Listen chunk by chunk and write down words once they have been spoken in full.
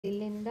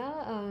ಇಲ್ಲಿಂದ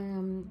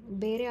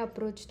ಬೇರೆ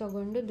ಅಪ್ರೋಚ್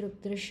ತೊಗೊಂಡು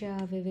ದೃಗ್ದೃಶ್ಯ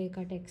ವಿವೇಕ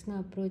ಟೆಕ್ಸ್ಟ್ನ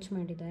ಅಪ್ರೋಚ್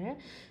ಮಾಡಿದ್ದಾರೆ.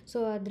 ಸೊ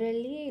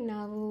ಅದರಲ್ಲಿ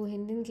ನಾವು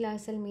ಹಿಂದಿನ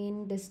ಕ್ಲಾಸಲ್ಲಿ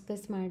ಮೇನ್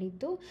ಡಿಸ್ಕಸ್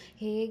ಮಾಡಿದ್ದು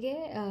ಹೇಗೆ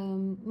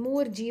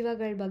 3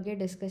 ಜೀವಗಳ ಬಗ್ಗೆ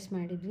ಡಿಸ್ಕಸ್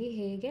ಮಾಡಿದ್ವಿ.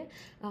 ಹೇಗೆ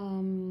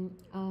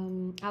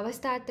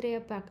ಅವಸ್ಥಾತ್ರೆಯ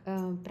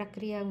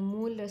ಪ್ರಕ್ರಿಯೆ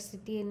ಮೂಲ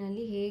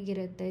ಸ್ಥಿತಿಯಲ್ಲಿ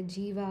ಹೇಗಿರುತ್ತೆ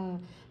ಜೀವ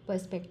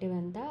ಪರ್ಸ್ಪೆಕ್ಟಿವ್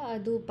ಅಂತ.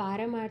 ಅದು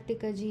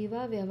ಪಾರಮಾರ್ಥಿಕ ಜೀವ,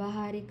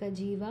 ವ್ಯಾವಹಾರಿಕ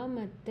ಜೀವ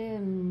ಮತ್ತು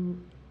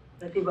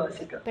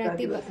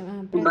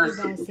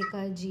ಪ್ರತಿಭಾಸಿಕ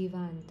ಜೀವ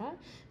ಅಂತ.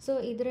 ಸೊ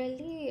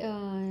ಇದರಲ್ಲಿ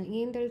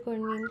ಏನು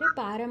ತಿಳ್ಕೊಂಡ್ವಿ ಅಂದರೆ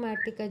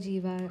ಪಾರಮಾರ್ಥಿಕ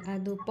ಜೀವ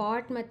ಅದು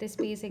ಪಾಟ್ ಮತ್ತು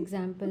ಸ್ಪೇಸ್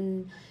ಎಕ್ಸಾಂಪಲ್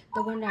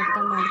ತೊಗೊಂಡು ಅರ್ಥ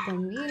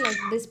ಮಾಡ್ಕೊಂಡ್ವಿ.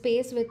 Like the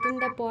space within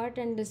the pot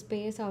and the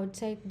space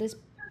outside this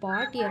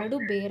pot ಎರಡೂ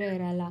ಬೇರೆ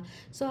ಇರಲ್ಲ.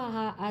 ಸೊ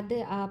ಅದೇ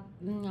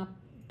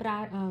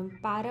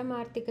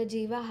ಪಾರಮಾರ್ಥಿಕ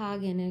ಜೀವ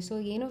ಹಾಗೇನೆ. ಸೊ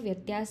ಏನೂ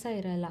ವ್ಯತ್ಯಾಸ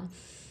ಇರಲ್ಲ.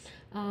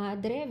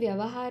 ಆದರೆ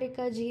ವ್ಯಾವಹಾರಿಕ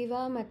ಜೀವ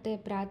ಮತ್ತು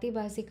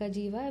ಪ್ರಾತಿಭಾಸಿಕ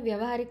ಜೀವ,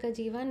 ವ್ಯಾವಹಾರಿಕ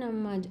ಜೀವ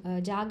ನಮ್ಮ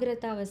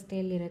ಜಾಗೃತ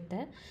ಅವಸ್ಥೆಯಲ್ಲಿರುತ್ತೆ.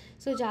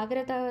 ಸೊ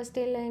ಜಾಗೃತ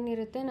ಅವಸ್ಥೆಯಲ್ಲಿ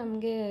ಏನಿರುತ್ತೆ,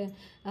 ನಮಗೆ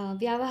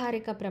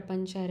ವ್ಯಾವಹಾರಿಕ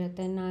ಪ್ರಪಂಚ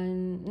ಇರುತ್ತೆ.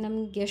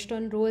 ನಮ್ಗೆ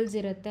ಎಷ್ಟೊಂದು ರೋಲ್ಸ್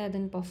ಇರುತ್ತೆ,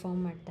 ಅದನ್ನು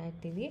ಪರ್ಫಾರ್ಮ್ ಮಾಡ್ತಾ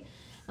ಇರ್ತೀವಿ.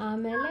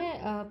 ಆಮೇಲೆ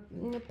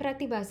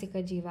ಪ್ರತಿಭಾಸಿಕ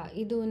ಜೀವ,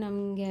 ಇದು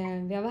ನಮಗೆ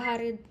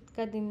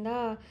ವ್ಯಾವಹಾರಿಕದಿಂದ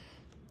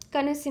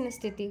ಕನಸಿನ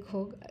ಸ್ಥಿತಿಗೆ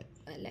ಹೋಗಲೆ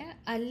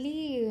ಅಲ್ಲಿ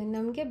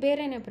ನಮಗೆ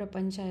ಬೇರೆಯೇ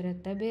ಪ್ರಪಂಚ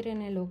ಇರುತ್ತೆ,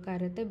 ಬೇರೆಯೇ ಲೋಕ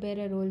ಇರುತ್ತೆ,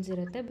 ಬೇರೆ ರೋಲ್ಸ್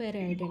ಇರುತ್ತೆ, ಬೇರೆ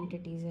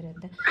ಐಡೆಂಟಿಟೀಸ್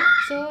ಇರುತ್ತೆ.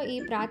 ಸೊ ಈ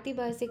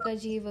ಪ್ರಾತಿಭಾಸಿಕ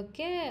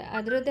ಜೀವಕ್ಕೆ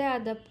ಅದರದ್ದೇ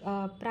ಆದ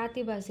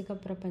ಪ್ರಾತಿಭಾಸಿಕ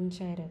ಪ್ರಪಂಚ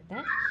ಇರುತ್ತೆ.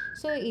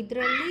 ಸೊ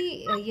ಇದರಲ್ಲಿ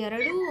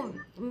ಎರಡೂ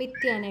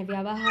ಮಿಥ್ಯಾನೆ,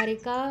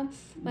 ವ್ಯಾವಹಾರಿಕ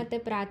ಮತ್ತು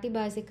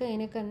ಪ್ರಾತಿಭಾಸಿಕ.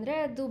 ಏನಕ್ಕಂದರೆ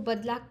ಅದು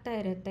ಬದಲಾಗ್ತಾ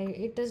ಇರುತ್ತೆ,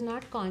 it is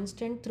not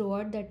constant through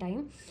out the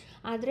time.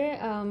 ಆದರೆ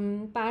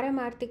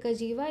ಪಾರಮಾರ್ಥಿಕ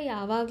ಜೀವ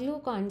ಯಾವಾಗಲೂ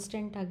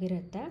ಕಾನ್ಸ್ಟೆಂಟ್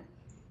ಆಗಿರುತ್ತೆ.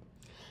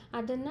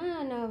 ಅದನ್ನು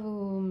ನಾವು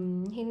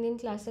ಹಿಂದಿನ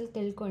ಕ್ಲಾಸಲ್ಲಿ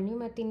ತಿಳ್ಕೊಂಡ್ವಿ.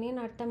 ಮತ್ತು ಇನ್ನೇನು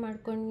ಅರ್ಥ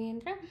ಮಾಡ್ಕೊಂಡ್ವಿ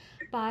ಅಂದರೆ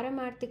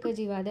ಪಾರಮಾರ್ಥಿಕ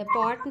ಜೀವ ಅದೇ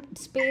ಪಾಟ್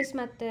ಸ್ಪೇಸ್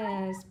ಮತ್ತು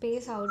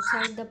space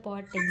outside the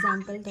pot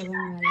example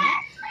ತೊಗೊಂಡ್ವಲ್ಲ.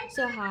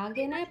 So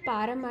ಹಾಗೆಯೇ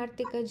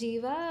ಪಾರಮಾರ್ಥಿಕ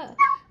ಜೀವ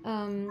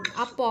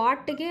ಆ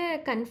ಪಾಟ್ಗೆ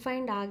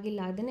ಕನ್ಫೈನ್ಡ್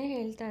ಆಗಿಲ್ಲ. ಅದನ್ನೇ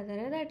ಹೇಳ್ತಾ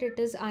ಇದ್ದಾರೆ ದಟ್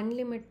ಇಟ್ ಈಸ್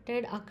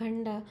ಅನ್ಲಿಮಿಟೆಡ್,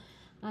 ಅಖಂಡ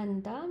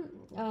ಅಂತ.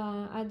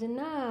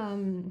 ಅದನ್ನು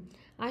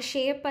ಆ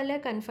ಶೇಪಲ್ಲೇ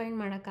ಕನ್ಫೈನ್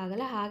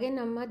ಮಾಡೋಕ್ಕಾಗಲ್ಲ. ಹಾಗೆ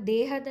ನಮ್ಮ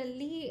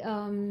ದೇಹದಲ್ಲಿ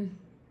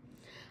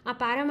ಆ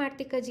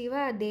ಪಾರಮಾರ್ಥಿಕ ಜೀವ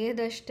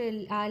ದೇಹದಷ್ಟೇ,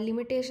 ಆ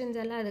ಲಿಮಿಟೇಷನ್ಸ್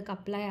ಎಲ್ಲ ಅದಕ್ಕೆ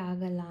ಅಪ್ಲೈ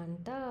ಆಗಲ್ಲ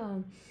ಅಂತ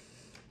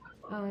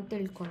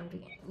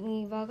ತಿಳ್ಕೊಂಡ್ವಿ.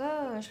 ಇವಾಗ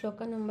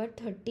ಶ್ಲೋಕ ನಂಬರ್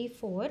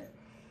 34.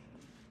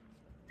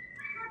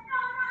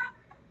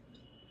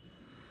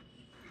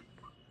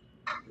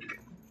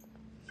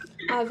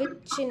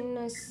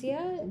 ಅವಿಚ್ಛಿನ್ನಸ್ಯ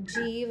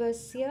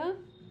ಜೀವಸ್ಯ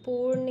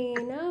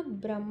ಪೂರ್ಣೇನ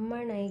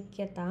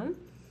ಬ್ರಹ್ಮಣೈಕ್ಯತಾಂ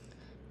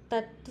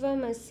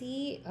ತತ್ವಮಸಿ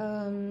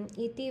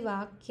ಇತಿ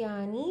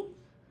ವಾಕ್ಯಾನಿ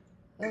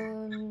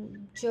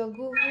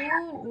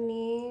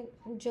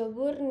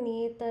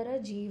ಜಗುರ್ನೇತರ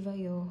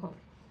ಜೀವಯೋಃ.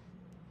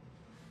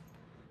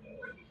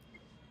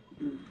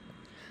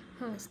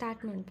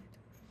 ಸ್ಟಾರ್ಟ್ ಮಾಡ್ಬೋದು.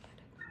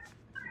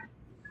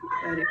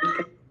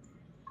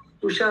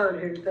 ಉಷಾ ಅವ್ರು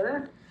ಹೇಳ್ತಾರೆ.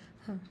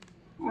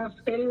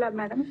 ಇಲ್ಲ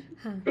ಮೇಡಮ್,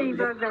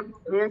 ಇವಾಗ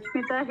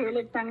ಯಶ್ಮಿತಾ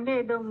ಹೇಳಿದಂಗೆ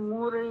ಇದು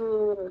 3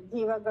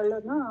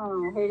 ಜೀವಗಳನ್ನು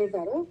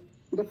ಹೇಳಿದ್ದಾರೆ.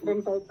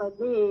 ಡಿಫ್ರೆಂಟ್ ಟೈಪ್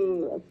ಆಗಿ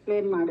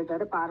ಎಕ್ಸ್ಪ್ಲೇನ್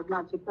ಮಾಡಿದ್ದಾರೆ,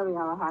 ಪಾರಮಾರ್ಥಿಕ,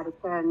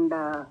 ವ್ಯಾವಹಾರಿಕ ಅಂಡ್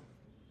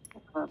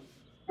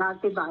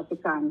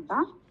ಪ್ರಾತಿಭಾಸಿಕ ಅಂತ.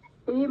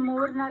 ಈ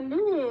 3ನಲ್ಲಿ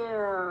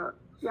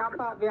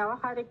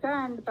ವ್ಯಾವಹಾರಿಕ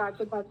and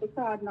ಪ್ರಾತಿಭಾಸಿಕ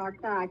R not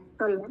the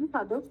actual once.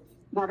 ಅದು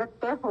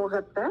ಬರುತ್ತೆ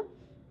ಹೋಗುತ್ತೆ.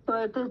 So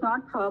it is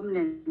not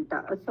permanent.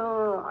 So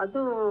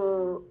ಅದು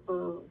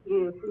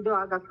ಇದು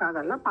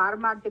ಆಗಕ್ಕಾಗಲ್ಲ.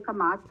 ಪಾರಮಾರ್ಥಿಕ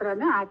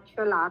ಮಾತ್ರನೇ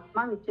ಆಕ್ಚುಯಲ್ ಆತ್ಮ,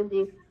 which is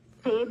the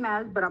same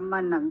as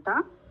ಬ್ರಹ್ಮನ್ ಅಂತ.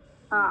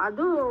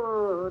 ಅದು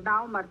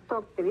ನಾವು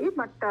ಮರ್ತೋಗ್ತೀವಿ.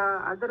 ಬಟ್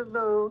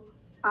ಅದ್ರದ್ದು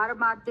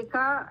ಪಾರಮಾರ್ಥಿಕ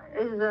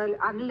is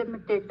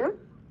unlimited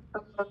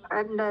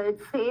and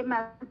it's same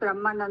as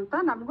ಬ್ರಹ್ಮನ್ ಅಂತ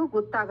ನಮಗೂ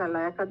ಗೊತ್ತಾಗಲ್ಲ.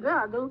 ಯಾಕಂದ್ರೆ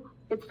ಅದು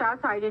it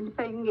starts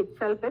identifying it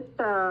self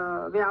with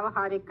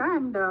ವ್ಯಾವಹಾರಿಕ.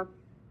 ಅಂಡ್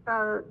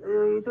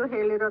ಇದು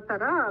ಹೇಳಿರೋ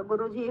ತರ,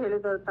 ಗುರುಜಿ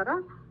ಹೇಳಿರೋ ತರ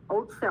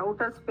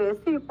ಔಟರ್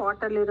ಸ್ಪೇಸ್, ಈ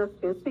ಪಾಟಲ್ಲಿರೋ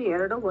ಸ್ಪೇಸ್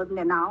ಎರಡು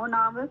ಒಂದೇ.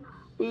 ನಾವು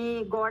ಈ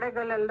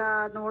ಗೋಡೆಗಳೆಲ್ಲ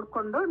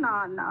ನೋಡ್ಕೊಂಡು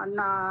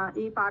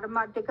ಈ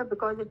ಪಾರಮಾರ್ಥಿಕ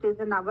because it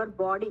is in our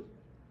body,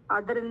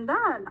 ಅದರಿಂದ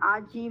ಆ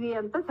ಜೀವಿ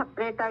ಅಂತ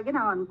ಸಪ್ರೇಟ್ ಆಗಿ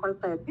ನಾವು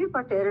ಅನ್ಕೊಳ್ತಾ ಇದ್ವಿ.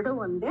 ಬಟ್ ಎರಡು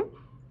ಒಂದೇ.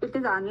 It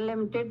is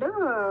unlimited,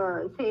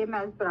 same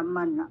as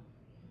ಬ್ರಹ್ಮನ್.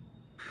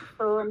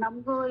 ಸೊ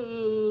ನಮಗೂ ಈ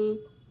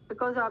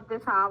ಬಿಕಾಸ್ ಆಫ್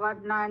ದಿಸ್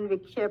ಆವರಣ and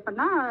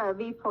ವಿಕ್ಷೇಪನ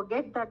V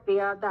forget that we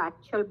are the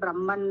actual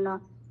ಬ್ರಹ್ಮನ್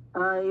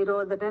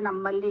ಇರೋದ್ರೆ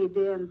ನಮ್ಮಲ್ಲಿ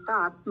ಇದೆ ಅಂತ,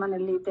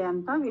 ಆತ್ಮನಲ್ಲಿ ಇದೆ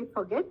ಅಂತ V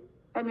forget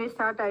and we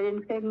start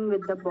identifying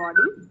with the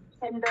body.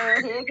 And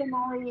ಹೇಗೆ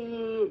ನಾವು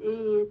ಈ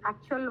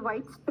ಆಕ್ಚುಯಲ್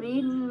ವೈಟ್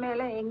ಸ್ಕ್ರೀನ್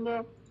ಮೇಲೆ ಹೆಂಗೆ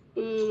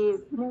ಈ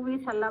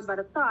ಮೂವೀಸ್ ಎಲ್ಲ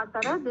ಬರುತ್ತೋ ಆ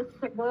ತರ ದಿಸ್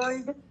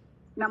ವರ್ಲ್ಡ್,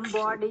 ನಮ್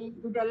body,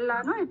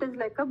 ಇದೆಲ್ಲಾನು it is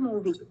like a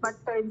movie.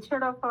 But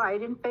instead of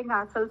identifying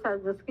ಆರ್ಸೆಲ್ಸ್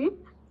as the screen,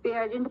 we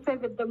identify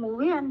with the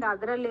movie. And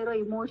ಅದರಲ್ಲಿರೋ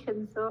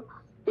ಇಮೋಷನ್ಸ್,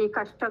 ಈ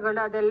ಕಷ್ಟಗಳು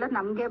ಅದೆಲ್ಲ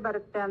ನಮ್ಗೆ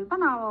ಬರುತ್ತೆ ಅಂತ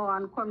ನಾವು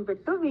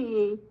ಅನ್ಕೊಂಡ್ಬಿಟ್ಟು ವಿ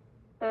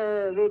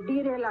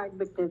ಡಿರೇಲ್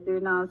ಆಗ್ಬಿಟ್ಟಿದ್ವಿ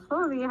ನಾವು. So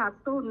we have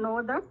to know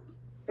that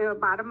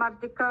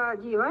ಪಾರಮಾರ್ಥಿಕ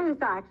ಜೀವ ಇಸ್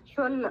ದ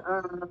ಆಕ್ಚುಯಲ್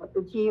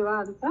ಜೀವ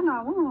ಅಂತ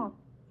ನಾವು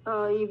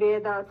ಈ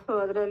ವೇದಾಸು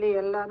ಅದರಲ್ಲಿ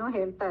ಎಲ್ಲಾನು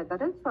ಹೇಳ್ತಾ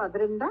ಇದ್ದಾರೆ. ಸೊ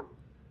ಅದರಿಂದ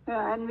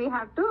and we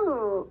have to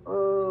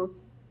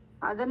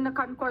ಅದನ್ನ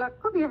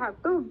ಕಂಡ್ಕೊಳಕ್ಕೂ we have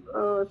to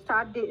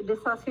start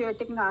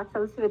dissociating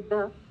ourselves with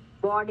the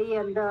body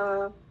and the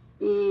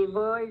ಈ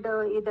ವರ್ಲ್ಡ್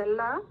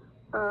ಇದೆಲ್ಲ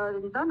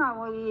ಇಂದ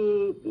ನಾವು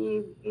ಈ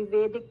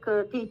ವೇದಿಕ್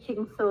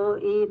ಟೀಚಿಂಗ್ಸ್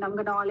ಈ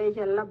ನಮ್ಗೆ ನಾಲೆಜ್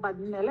ಎಲ್ಲ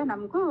ಬಂದ್ಮೇಲೆ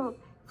ನಮಗೂ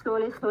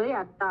ಸ್ಲೋಲಿ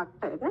ಅರ್ಥ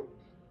ಆಗ್ತಾ ಇದೆ.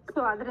 ಸೊ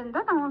ಅದರಿಂದ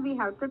ನಾವು we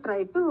have to try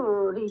to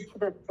reach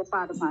that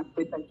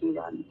ಪಾರಮಾರ್ಥಿಕ ಜೀವ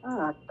ಅಂತ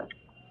ಅರ್ಥ.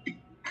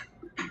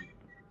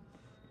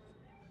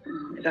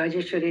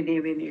 ರಾಜೇಶ್ವರಿ,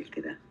 ನೀವೇನ್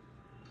ಹೇಳ್ತೀರಾ?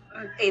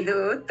 ಇದು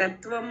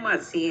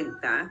ತತ್ವಮಸಿ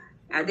ಅಂತ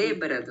ಅದೇ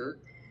ಬರೋದು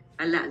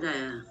ಅಲ್ಲ.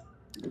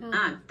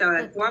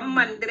 ತ್ವಂ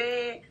ಅಂದ್ರೆ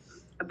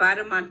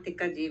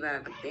ಪಾರಮಾರ್ಥಿಕ ಜೀವ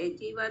ಆಗುತ್ತೆ.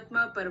 ಜೀವಾತ್ಮ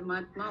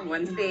ಪರಮಾತ್ಮ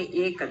ಒಂದೇ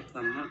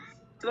ಏಕತ್ವಂ.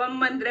 ತ್ವಂ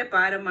ಅಂದ್ರೆ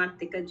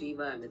ಪಾರಮಾರ್ಥಿಕ ಜೀವ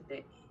ಆಗುತ್ತೆ.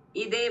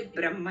 ಇದೇ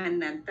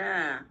ಬ್ರಹ್ಮನ್ ಅಂತ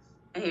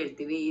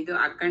ಹೇಳ್ತೀವಿ. ಇದು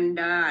ಅಖಂಡ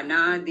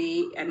ಅನಾದಿ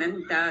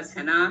ಅನಂತ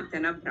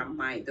ಸನಾತನ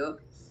ಬ್ರಹ್ಮ. ಇದು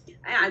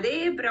ಅದೇ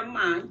ಬ್ರಹ್ಮ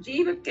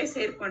ಜೀವಕ್ಕೆ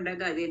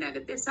ಸೇರ್ಕೊಂಡಾಗ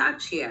ಅದೇನಾಗುತ್ತೆ,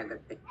 ಸಾಕ್ಷಿ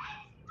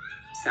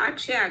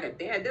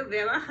ಆಗತ್ತೆ. ಅದು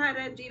ವ್ಯವಹಾರ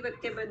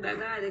ಜೀವಕ್ಕೆ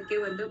ಬಂದಾಗ ಅದಕ್ಕೆ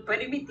ಒಂದು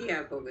ಪರಿಮಿತಿ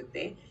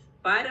ಆಗೋಗುತ್ತೆ.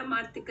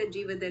 ಪಾರಮಾರ್ಥಿಕ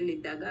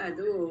ಜೀವದಲ್ಲಿದ್ದಾಗ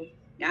ಅದು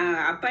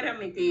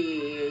ಅಪರಿಮಿತಿ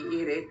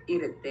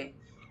ಇರುತ್ತೆ.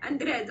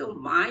 ಅಂದ್ರೆ ಅದು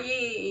ಮಾಯೆ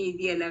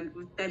ಇದೆಯಲ್ಲ,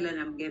 ಗೊತ್ತಲ್ಲ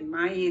ನಮ್ಗೆ,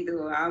 ಮಾಯೆದು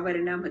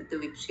ಆವರಣ ಮತ್ತು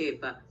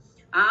ವಿಕ್ಷೇಪ.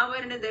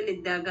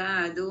 ಆವರಣದಲ್ಲಿದ್ದಾಗ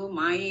ಅದು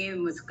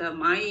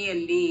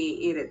ಮಾಯೆಯಲ್ಲಿ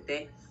ಇರುತ್ತೆ.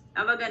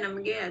 ಅವಾಗ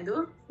ನಮ್ಗೆ ಅದು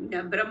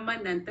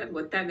ಬ್ರಹ್ಮನ್ ಅಂತ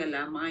ಗೊತ್ತಾಗಲ್ಲ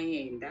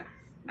ಮಾಯೆಯಿಂದ.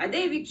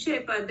 ಅದೇ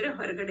ವಿಕ್ಷೇಪ ಅಂದ್ರೆ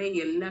ಹೊರಗಡೆ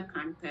ಎಲ್ಲ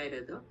ಕಾಣ್ತಾ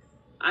ಇರೋದು,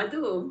 ಅದು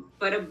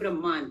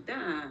ಪರಬ್ರಹ್ಮ ಅಂತ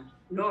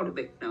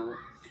ನೋಡ್ಬೇಕು ನಾವು.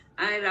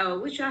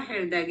 ಉಷಾ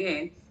ಹೇಳ್ದಾಗೆ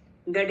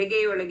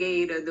ಗಡಿಗೆಯೊಳಗೆ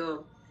ಇರೋದು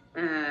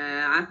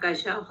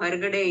ಆಕಾಶ,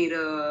 ಹೊರಗಡೆ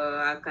ಇರೋ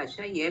ಆಕಾಶ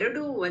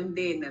ಎರಡೂ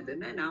ಒಂದೇ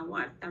ಅನ್ನೋದನ್ನ ನಾವು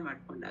ಅರ್ಥ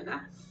ಮಾಡ್ಕೊಂಡಾಗ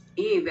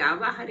ಈ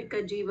ವ್ಯಾವಹಾರಿಕ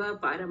ಜೀವ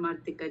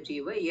ಪಾರಮಾರ್ಥಿಕ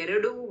ಜೀವ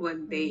ಎರಡೂ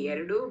ಒಂದೇ,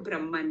 ಎರಡೂ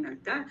ಬ್ರಹ್ಮನ್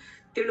ಅಂತ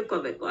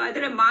ತಿಳ್ಕೊಬೇಕು.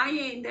 ಆದ್ರೆ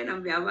ಮಾಯೆಯಿಂದ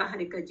ನಾವು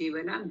ವ್ಯಾವಹಾರಿಕ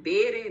ಜೀವನ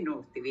ಬೇರೆ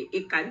ನೋಡ್ತೀವಿ. ಈ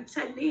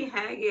ಕನ್ಸಲ್ಲಿ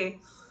ಹೇಗೆ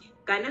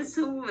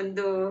ಕನಸು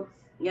ಒಂದು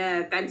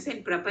ಕನಸಿನ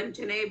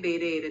ಪ್ರಪಂಚನೇ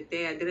ಬೇರೆ ಇರುತ್ತೆ,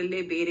 ಅದರಲ್ಲೇ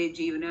ಬೇರೆ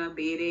ಜೀವನ,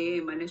 ಬೇರೆ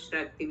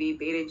ಮನುಷ್ಯರಾಗ್ತೀವಿ,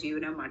 ಬೇರೆ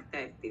ಜೀವನ ಮಾಡ್ತಾ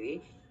ಇರ್ತೀವಿ.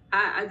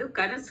 ಅದು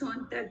ಕನಸು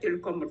ಅಂತ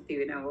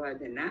ತಿಳ್ಕೊಂಡ್ಬಿಡ್ತೀವಿ ನಾವು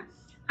ಅದನ್ನ.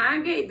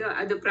 ಹಾಗೆ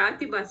ಅದು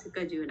ಪ್ರಾತಿಭಾಸಿಕ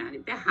ಜೀವನ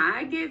ಆಗುತ್ತೆ.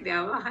 ಹಾಗೆ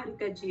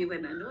ವ್ಯಾವಹಾರಿಕ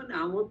ಜೀವನನು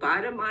ನಾವು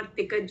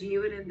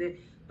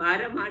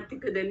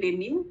ಪಾರಮಾರ್ಥಿಕದಲ್ಲಿ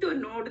ನಿಂತು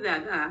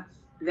ನೋಡಿದಾಗ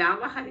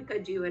ವ್ಯಾವಹಾರಿಕ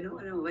ಜೀವನ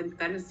ಒಂದ್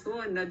ಕನಸು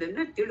ಅನ್ನೋದನ್ನ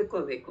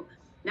ತಿಳ್ಕೋಬೇಕು.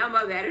 ನಾವು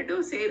ಅವೆರಡೂ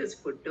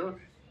ಸೇರಿಸ್ಬಿಟ್ಟು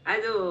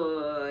ಅದು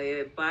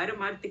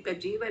ಪಾರಮಾರ್ಥಿಕ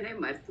ಜೀವನೇ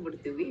ಮರ್ತು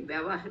ಬಿಡ್ತೀವಿ,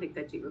 ವ್ಯಾವಹಾರಿಕ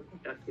ಜೀವ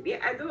ಕೊಟ್ಟಾಗ್ತೀವಿ.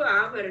 ಅದು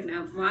ಆವರಣ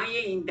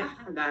ಮಾಯೆಯಿಂದ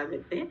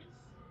ಹಾಗಾಗತ್ತೆ.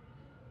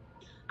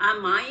 ಆ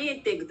ಮಾಯೆ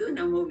ತೆಗೆದು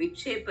ನಾವು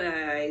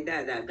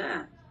ಇದಾದಾಗ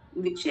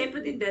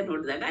ವಿಕ್ಷೇಪದಿಂದ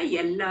ನೋಡಿದಾಗ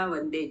ಎಲ್ಲ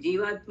ಒಂದೇ,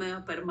 ಜೀವಾತ್ಮ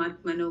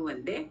ಪರಮಾತ್ಮನೂ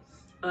ಒಂದೇ,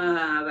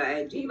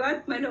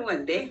 ಜೀವಾತ್ಮನೂ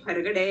ಒಂದೇ,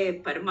 ಹೊರಗಡೆ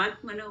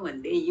ಪರಮಾತ್ಮನೂ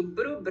ಒಂದೇ.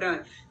 ಇಬ್ರು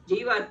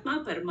ಜೀವಾತ್ಮ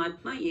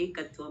ಪರಮಾತ್ಮ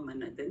ಏಕತ್ವಂ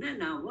ಅನ್ನೋದನ್ನ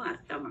ನಾವು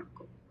ಅರ್ಥ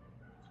ಮಾಡ್ಕೊ.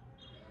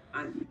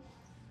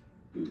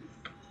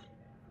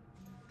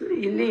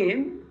 ಇಲ್ಲಿ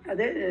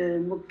ಅದೇ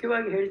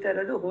ಮುಖ್ಯವಾಗಿ ಹೇಳ್ತಾ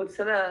ಇರೋದು,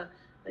 ಹೋದ್ಸಲ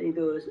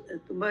ಇದು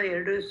ತುಂಬ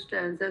 2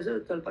 ಸ್ಟ್ಯಾನ್ಸಸ್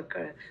ಸ್ವಲ್ಪ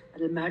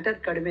ಅದ್ರ ಮ್ಯಾಟರ್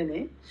ಕಡಿಮೆನೆ.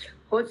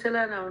 ಹೋದ್ಸಲ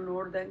ನಾವು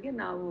ನೋಡ್ದಂಗೆ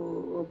ನಾವು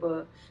ಒಬ್ಬ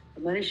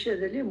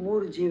ಮನುಷ್ಯದಲ್ಲಿ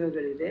 3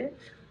 ಜೀವಗಳಿದೆ.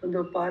 ಒಂದು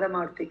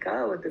ಪಾರಮಾರ್ಥಿಕ,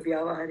 ಒಂದು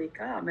ವ್ಯಾವಹಾರಿಕ,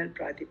 ಆಮೇಲೆ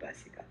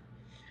ಪ್ರಾತಿಭಾಸಿಕ.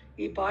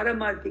 ಈ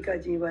ಪಾರಮಾರ್ಥಿಕ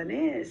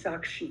ಜೀವನೇ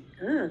ಸಾಕ್ಷಿ.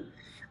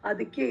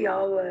 ಅದಕ್ಕೆ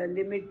ಯಾವ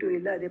ಲಿಮಿಟು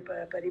ಇಲ್ಲ, ಅದೇ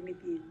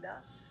ಪರಿಮಿತಿ ಇಲ್ಲ,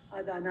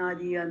 ಅದು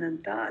ಅನಾದಿ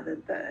ಅನಂತ,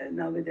 ಅದಂತ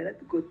ನಾವಿದೆಲ್ಲ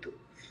ಗೊತ್ತು.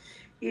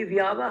 ಈ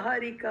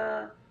ವ್ಯಾವಹಾರಿಕ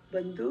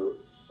ಬಂದು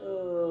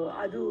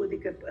ಅದು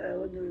ಅದಕ್ಕೆ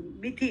ಒಂದು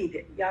ಮಿತಿ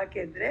ಇದೆ.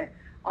 ಯಾಕೆಂದರೆ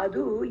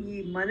ಅದು ಈ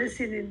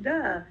ಮನಸ್ಸಿನಿಂದ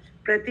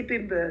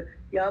ಪ್ರತಿಬಿಂಬ,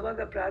 ಯಾವಾಗ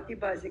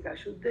ಪ್ರಾತಿಭಾಸಿಕ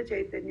ಶುದ್ಧ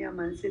ಚೈತನ್ಯ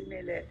ಮನಸ್ಸಿನ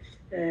ಮೇಲೆ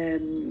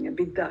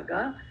ಬಿದ್ದಾಗ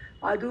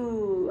ಅದು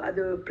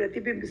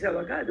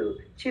ಪ್ರತಿಬಿಂಬಿಸುವಾಗ ಅದು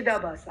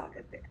ಚಿದಾಭಾಸ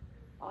ಆಗುತ್ತೆ.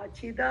 ಆ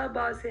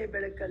ಚಿದಾಭಾಸೆ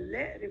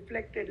ಬೆಳಕಲ್ಲೇ,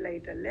 ರಿಫ್ಲೆಕ್ಟೆಡ್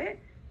ಲೈಟಲ್ಲೇ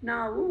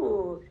ನಾವು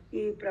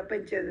ಈ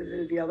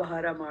ಪ್ರಪಂಚದಲ್ಲಿ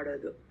ವ್ಯವಹಾರ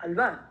ಮಾಡೋದು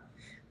ಅಲ್ವಾ.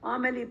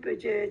 ಆಮೇಲೆ ಈ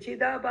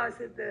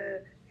ಚಿದಾಭಾಸದ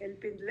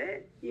ಹೆಲ್ಪಿಂದಲೇ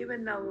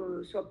ಈವನ್ ನಾವು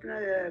ಸ್ವಪ್ನ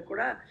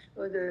ಕೂಡ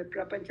ಒಂದು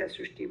ಪ್ರಪಂಚ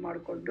ಸೃಷ್ಟಿ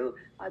ಮಾಡಿಕೊಂಡು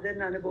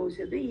ಅದನ್ನು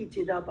ಅನುಭವಿಸೋದು ಈ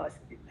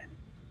ಚಿದಾಭಾಸದಿಂದ.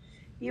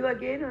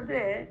 ಇವಾಗೇನು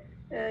ಅಂದರೆ,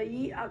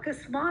 ಈ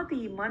ಅಕಸ್ಮಾತ್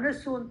ಈ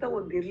ಮನಸ್ಸು ಅಂತ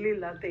ಒಂದು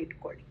ಇರಲಿಲ್ಲ ಅಂತ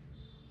ಇಟ್ಕೊಳ್ಳಿ,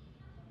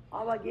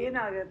 ಆವಾಗ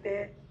ಏನಾಗುತ್ತೆ,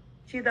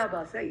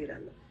 ಚಿದಾಭಾಸ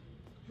ಇರಲ್ಲ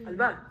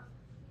ಅಲ್ವಾ.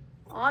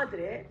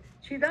 ಆದರೆ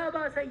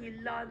ಚಿದಾಭಾಸ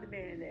ಇಲ್ಲ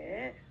ಅಂದಮೇಲೆ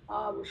ಆ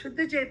ಶುದ್ಧ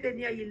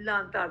ಚೈತನ್ಯ ಇಲ್ಲ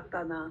ಅಂತ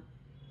ಅರ್ಥನಾ?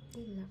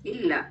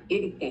 ಇಲ್ಲ.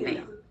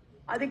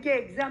 ಅದಕ್ಕೆ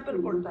ಎಕ್ಸಾಂಪಲ್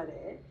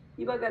ಕೊಡ್ತಾರೆ.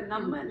 ಇವಾಗ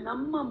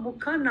ನಮ್ಮ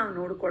ಮುಖ ನಾವು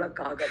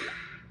ನೋಡ್ಕೊಳಕ್ಕಾಗಲ್ಲ.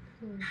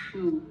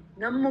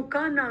 ನಮ್ಮ ಮುಖ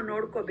ನಾವು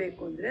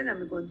ನೋಡ್ಕೋಬೇಕು ಅಂದ್ರೆ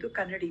ನಮಗೊಂದು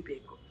ಕನ್ನಡಿ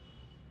ಬೇಕು.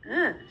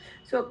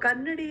 ಸೊ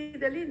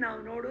ಕನ್ನಡಿಯಲ್ಲಿ ನಾವು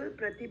ನೋಡೋದು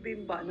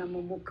ಪ್ರತಿಬಿಂಬ ನಮ್ಮ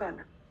ಮುಖನ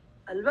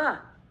ಅಲ್ವಾ.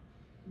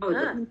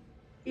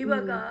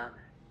 ಇವಾಗ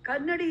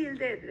ಕನ್ನಡಿ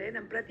ಇಲ್ಲದೆ ಇದ್ರೆ,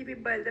 ನಮ್ಮ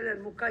ಪ್ರತಿಬಿಂಬ ಇಲ್ದ್ರೆ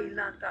ನನ್ನ ಮುಖ ಇಲ್ಲ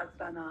ಅಂತ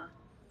ಅರ್ಥನಾ?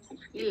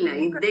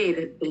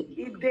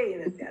 ಇದ್ದೇ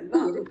ಇರುತ್ತೆ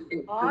ಅಲ್ವಾ.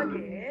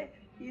 ಹಾಗೆ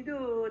ಇದು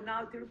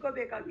ನಾವು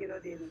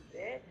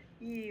ತಿಳ್ಕೊಬೇಕಾಗಿರೋದೇನಂದ್ರೆ,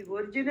 ಈ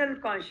ಒರಿಜಿನಲ್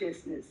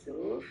ಕಾನ್ಷಿಯಸ್ನೆಸ್ಸು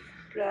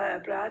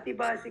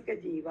ಪ್ರಾತಿಭಾಸಿಕ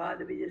ಜೀವ,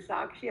 ಅದು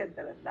ಸಾಕ್ಷಿ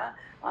ಅಂತಾರಲ್ಲ,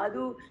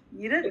 ಅದು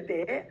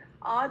ಇರುತ್ತೆ.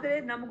 ಆದರೆ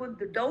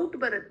ನಮಗೊಂದು ಡೌಟ್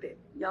ಬರುತ್ತೆ,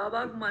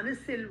 ಯಾವಾಗ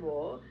ಮನಸ್ಸಿಲ್ವೋ,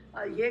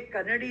 ಹೇಗೆ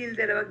ಕನ್ನಡಿ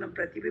ಇಲ್ದೇ ಇರೋವಾಗ ನಮ್ಮ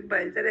ಪ್ರತಿಬಿಂಬ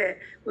ಇಲ್ದರೆ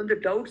ಒಂದು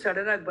ಡೌಟ್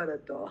ಸಡನ್ ಆಗಿ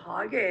ಬರುತ್ತೋ,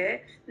 ಹಾಗೆ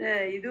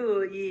ಇದು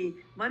ಈ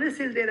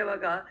ಮನಸ್ಸಿಲ್ದೇ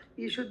ಇರೋವಾಗ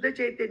ಈ ಶುದ್ಧ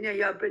ಚೈತನ್ಯ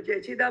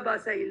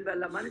ಚಿದಾಭಾಸ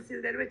ಇಲ್ವಲ್ಲ,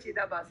 ಮನಸ್ಸಿಲ್ದೇ ಇರುವ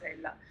ಚಿದಾಭಾಸ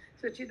ಇಲ್ಲ.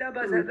 ಸೊ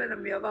ಚಿದಾಭಾಸ ಅಂದರೆ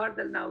ನಮ್ಮ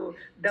ವ್ಯವಹಾರದಲ್ಲಿ ನಾವು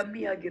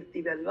ಡಮ್ಮಿ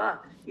ಆಗಿರ್ತೀವಿ ಅಲ್ವಾ,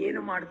 ಏನು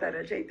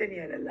ಮಾಡ್ತಾರೆ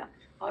ಚೈತನ್ಯ ಇರಲ್ಲ.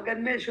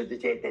 ಹಾಗಂದ್ಮೇಲೆ ಶುದ್ಧ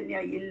ಚೈತನ್ಯ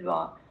ಇಲ್ವಾ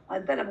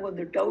ಅಂತ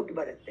ನಮಗೊಂದು ಡೌಟ್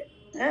ಬರುತ್ತೆ.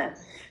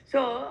 ಸೊ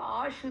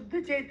ಆ ಶುದ್ಧ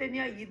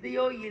ಚೈತನ್ಯ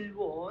ಇದೆಯೋ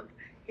ಇಲ್ವೋ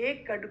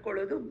ಹೇಗೆ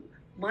ಕಂಡುಕೊಳ್ಳೋದು?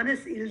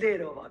 ಮನಸ್ಸು ಇಲ್ಲದೆ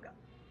ಇರೋವಾಗ.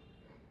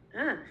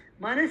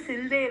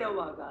 ಮನಸ್ಸಿಲ್ಲದೆ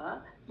ಇರೋವಾಗ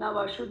ನಾವು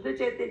ಆ ಶುದ್ಧ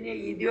ಚೈತನ್ಯ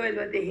ಇದೆಯೋ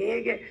ಇಲ್ವೋ ಅಂತ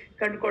ಹೇಗೆ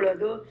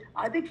ಕಂಡುಕೊಳ್ಳೋದು?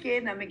 ಅದಕ್ಕೆ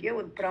ನಮಗೆ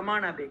ಒಂದು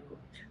ಪ್ರಮಾಣ ಬೇಕು.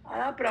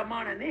 ಆ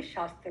ಪ್ರಮಾಣನೇ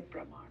ಶಾಸ್ತ್ರ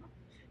ಪ್ರಮಾಣ.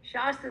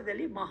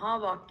 ಶಾಸ್ತ್ರದಲ್ಲಿ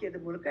ಮಹಾವಾಕ್ಯದ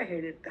ಮೂಲಕ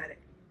ಹೇಳಿರ್ತಾರೆ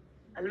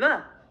ಅಲ್ವಾ?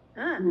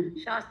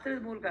 ಶಾಸ್ತ್ರದ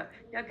ಮೂಲಕ.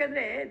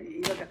 ಯಾಕಂದ್ರೆ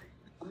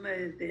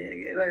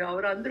ಇವಾಗ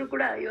ಅವ್ರು ಅಂದ್ರು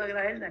ಕೂಡ, ಇವಾಗ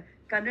ನಾ ಹೇಳಿದೆ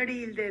ಕನ್ನಡಿ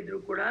ಇಲ್ಲದೆ ಇದ್ರು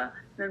ಕೂಡ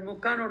ನನ್ನ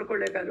ಮುಖ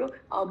ನೋಡ್ಕೊಳ್ಬೇಕಾದ್ರು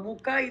ಆ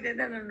ಮುಖ ಇದೆ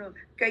ಅಂತ ನಾನು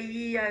ಕೈ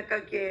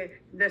ಹಾಕಕ್ಕೆ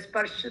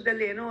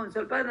ಸ್ಪರ್ಶದಲ್ಲಿ ಏನೋ ಒಂದು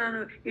ಸ್ವಲ್ಪ ನಾನು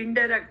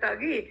ಇಂಡೈರೆಕ್ಟ್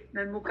ಆಗಿ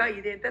ನನ್ನ ಮುಖ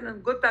ಇದೆ ಅಂತ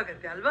ನನ್ಗೆ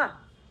ಗೊತ್ತಾಗತ್ತೆ ಅಲ್ವಾ?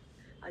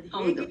 ಅದು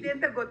ಹೇಗಿದೆ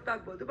ಅಂತ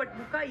ಗೊತ್ತಾಗ್ಬೋದು, ಬಟ್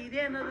ಮುಖ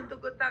ಇದೆ ಅನ್ನೋದಂತೂ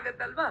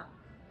ಗೊತ್ತಾಗತ್ತಲ್ವಾ?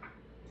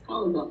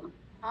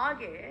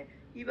 ಹಾಗೆ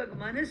ಇವಾಗ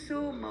ಮನಸ್ಸು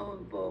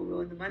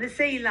ಒಂದು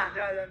ಮನಸ್ಸೇ ಇಲ್ಲ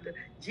ಅಂದ್ರೆ, ಅದೊಂದು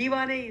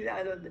ಜೀವನೇ ಇಲ್ಲ,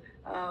 ಅದೊಂದು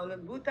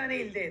ಭೂತಾನೇ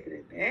ಇಲ್ಲದೆ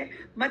ಇದ್ರೆ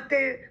ಮತ್ತೆ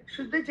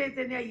ಶುದ್ಧ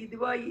ಚೈತನ್ಯ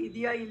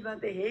ಇದೆಯಾ ಇಲ್ವಾ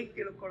ಅಂತ ಹೇಗೆ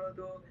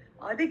ತಿಳ್ಕೊಳ್ಳೋದು?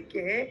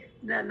 ಅದಕ್ಕೆ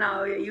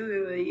ನಾವು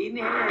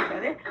ಏನು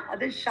ಹೇಳ್ತಾರೆ,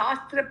 ಅದು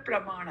ಶಾಸ್ತ್ರ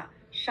ಪ್ರಮಾಣ.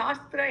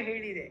 ಶಾಸ್ತ್ರ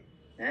ಹೇಳಿದೆ,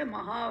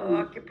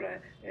 ಮಹಾವಾಕ್ಯ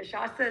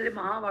ಶಾಸ್ತ್ರದಲ್ಲಿ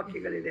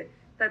ಮಹಾವಾಕ್ಯಗಳಿದೆ.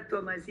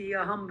 ತತ್ವಮಸಿ,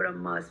 ಅಹಂ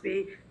ಬ್ರಹ್ಮಾಸ್ಮಿ,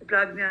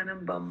 ಪ್ರಾಜ್ಞಾನಂ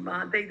ಬ್ರಹ್ಮ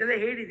ಅಂತ ಇದೆಲ್ಲ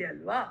ಹೇಳಿದೆ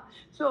ಅಲ್ವಾ?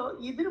 ಸೊ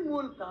ಇದ್ರ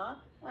ಮೂಲಕ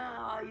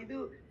ಇದು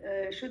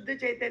ಶುದ್ಧ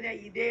ಚೈತನ್ಯ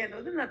ಇದೆ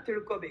ಅನ್ನೋದು ನಾವು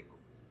ತಿಳ್ಕೋಬೇಕು.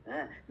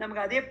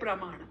 ನಮ್ಗೆ ಅದೇ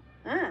ಪ್ರಮಾಣ.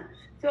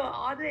 ಸೊ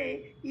ಆದರೆ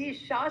ಈ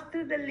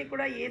ಶಾಸ್ತ್ರದಲ್ಲಿ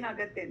ಕೂಡ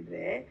ಏನಾಗತ್ತೆ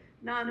ಅಂದರೆ,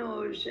 ನಾನು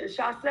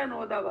ಶಾಸ್ತ್ರ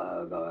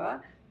ಓದುವಾಗ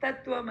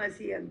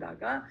ತತ್ವಮಸಿ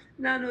ಅಂದಾಗ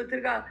ನಾನು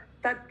ತಿರ್ಗಾ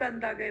ತತ್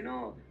ಅಂದಾಗೇನೋ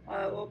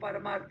ಓ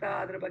ಪರಮಾರ್ಥ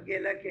ಅದ್ರ ಬಗ್ಗೆ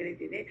ಎಲ್ಲ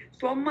ಕೇಳಿದ್ದೀನಿ.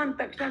 ತ್ವಮ್ ಅಂದ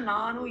ತಕ್ಷಣ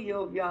ನಾನು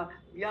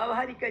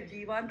ವ್ಯಾವಹಾರಿಕ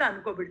ಜೀವ ಅಂತ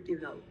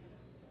ಅನ್ಕೊಬಿಡ್ತೀವಿ ನಾವು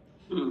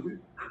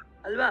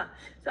ಅಲ್ವಾ?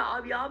 ಸೊ ಆ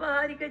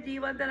ವ್ಯಾವಹಾರಿಕ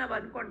ಜೀವ ಅಂತ ನಾವು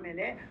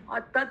ಅನ್ಕೊಂಡ್ಮೇಲೆ ಆ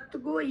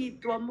ತತ್ಗೂ ಈ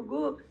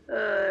ತ್ವಮ್ಗೂ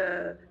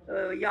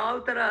ಯಾವ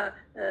ಥರ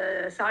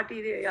ಸಾಟಿ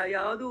ಇದೆ,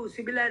 ಯಾವುದು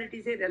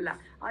ಸಿಮಿಲಾರಿಟೀಸೇ ಇರಲ್ಲ.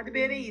 ಅದು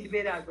ಬೇರೆ ಇದು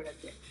ಬೇರೆ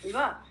ಆಗ್ಬಿಡತ್ತೆ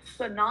ಅಲ್ವಾ?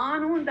 ಸೊ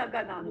ನಾನು ಅಂದಾಗ,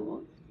 ನಾನು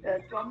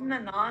ತ್ವಮ್ನ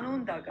ನಾನು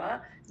ಅಂದಾಗ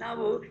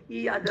ನಾವು ಈ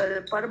ಅದು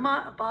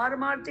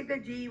ಪಾರಮಾರ್ಥಿಕ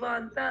ಜೀವ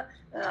ಅಂತ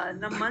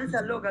ನಮ್ಮ ಮನಸ್ಸು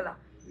ಅಲ್ಲೋಗಲ್ಲ,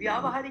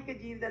 ವ್ಯಾವಹಾರಿಕ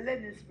ಜೀವದಲ್ಲೇ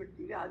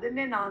ನಿಲ್ಲಿಸ್ಬಿಡ್ತೀವಿ,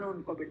 ಅದನ್ನೇ ನಾನು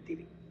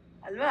ಅನ್ಕೊಬಿಡ್ತೀವಿ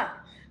ಅಲ್ವಾ?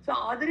 ಸೊ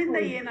ಅದರಿಂದ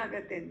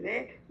ಏನಾಗತ್ತೆ ಅಂದರೆ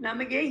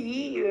ನಮಗೆ ಈ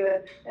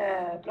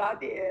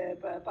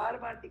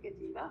ಪಾರಮಾರ್ಥಿಕ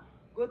ಜೀವ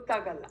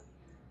ಗೊತ್ತಾಗಲ್ಲ.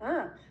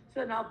 ಸೊ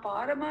ನಾವು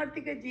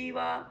ಪಾರಮಾರ್ಥಿಕ ಜೀವ,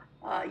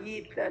 ಈ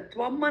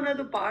ತ್ವಮ್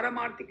ಅನ್ನೋದು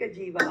ಪಾರಮಾರ್ಥಿಕ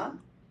ಜೀವ,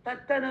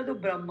 ತತ್ ಅನ್ನೋದು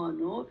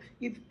ಬ್ರಹ್ಮನು,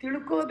 ಇದು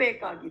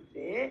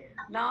ತಿಳ್ಕೋಬೇಕಾಗಿದ್ರೆ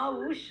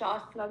ನಾವು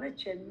ಶಾಸ್ತ್ರನ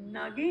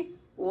ಚೆನ್ನಾಗಿ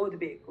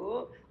ಓದಬೇಕು.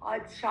 ಆ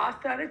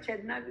ಶಾಸ್ತ್ರನ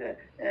ಚೆನ್ನಾಗಿ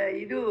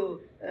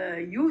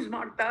ಯೂಸ್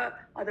ಮಾಡ್ತಾ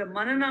ಅದರ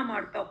ಮನನ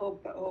ಮಾಡ್ತಾ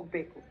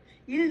ಹೋಗಬೇಕು.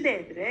 ಇಲ್ಲದೆ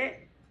ಇದ್ರೆ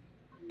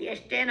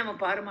ಎಷ್ಟೇ ನಮ್ಮ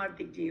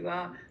ಪಾರಮಾರ್ಥಿಕ ಜೀವ,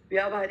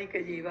 ವ್ಯಾವಹಾರಿಕ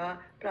ಜೀವ,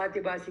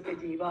 ಪ್ರಾತಿಭಾಸಿಕ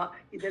ಜೀವ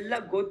ಇದೆಲ್ಲ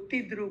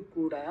ಗೊತ್ತಿದ್ರೂ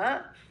ಕೂಡ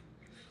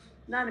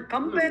ನಾನು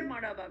ಕಂಪೇರ್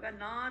ಮಾಡೋವಾಗ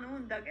ನಾನು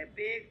ಅಂದಾಗೆ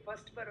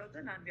ಫಸ್ಟ್ ಬರೋದು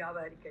ನಾನು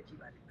ವ್ಯಾವಹಾರಿಕ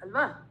ಜೀವನೇ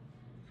ಅಲ್ವಾ?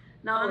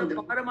 ನಾನು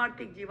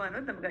ಪಾರಮಾರ್ಥಿಕ ಜೀವ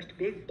ಅನ್ನೋದು ನಮ್ಗೆ ಅಷ್ಟು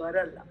ಬೇಗ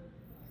ಬರಲ್ಲ.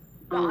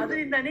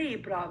 ಅದರಿಂದನೇ ಈ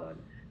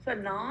ಪ್ರಾಬ್ಲಮ್. ಸೊ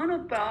ನಾನು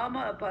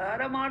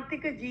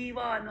ಪಾರಮಾರ್ಥಿಕ ಜೀವ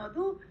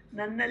ಅನ್ನೋದು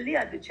ನನ್ನಲ್ಲಿ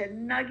ಅದು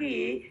ಚೆನ್ನಾಗಿ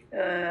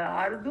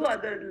ಅರ್ದು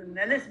ಅದನ್ನು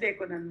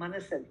ನೆಲೆಸ್ಬೇಕು ನನ್ನ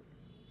ಮನಸ್ಸಲ್ಲಿ.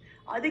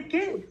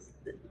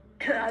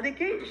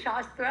 ಅದಕ್ಕೆ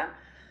ಶಾಸ್ತ್ರ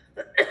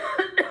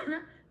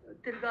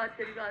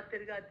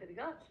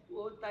ತಿರ್ಗಾ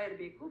ಓದ್ತಾ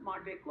ಇರಬೇಕು,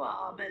 ಮಾಡಬೇಕು.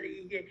 ಆಮೇಲೆ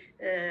ಹೀಗೆ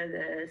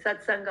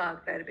ಸತ್ಸಂಗ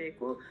ಆಗ್ತಾ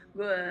ಇರಬೇಕು,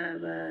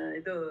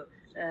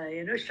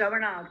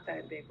 ಶ್ರವಣ ಆಗ್ತಾ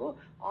ಇರಬೇಕು.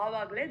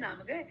 ಆವಾಗಲೇ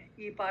ನಮಗೆ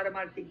ಈ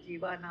ಪಾರಮಾರ್ಥಿಕ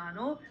ಜೀವ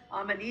ನಾನು,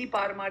 ಆಮೇಲೆ ಈ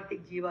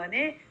ಪಾರಮಾರ್ಥಿಕ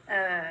ಜೀವನೇ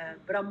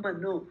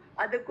ಬ್ರಹ್ಮನ್ನು,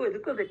 ಅದಕ್ಕೂ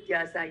ಇದಕ್ಕೂ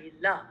ವ್ಯತ್ಯಾಸ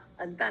ಇಲ್ಲ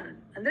ಅಂತ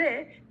ಅಂದರೆ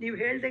ನೀವು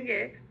ಹೇಳ್ದಂಗೆ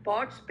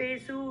ಪಾಟ್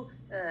ಸ್ಪೇಸು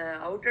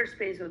ಔಟರ್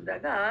ಸ್ಪೇಸ್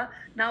ಅಂದಾಗ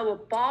ನಾವು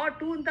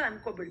ಪಾಟು ಅಂತ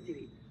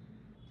ಅನ್ಕೊಬಿಡ್ತೀವಿ.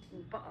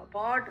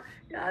 ಪಾಟ್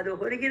ಅದು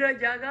ಹೊರಗಿರೋ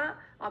ಜಾಗ,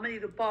 ಆಮೇಲೆ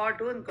ಇದು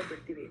ಪಾಟು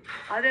ಅನ್ಕೊಬಿಡ್ತೀವಿ.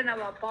 ಆದರೆ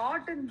ನಾವು ಆ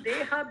ಪಾಟನ್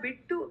ದೇಹ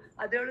ಬಿಟ್ಟು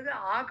ಅದರೊಳಗೆ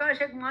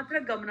ಆಕಾಶಕ್ಕೆ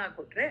ಮಾತ್ರ ಗಮನ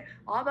ಕೊಟ್ರೆ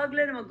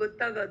ಆವಾಗಲೇ ನಮಗೆ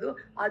ಗೊತ್ತಾಗೋದು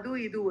ಅದು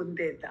ಇದು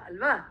ಒಂದೇ ಅಂತ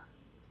ಅಲ್ವಾ?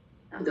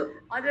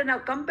 ಆದರೆ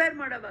ನಾವು ಕಂಪೇರ್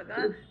ಮಾಡೋವಾಗ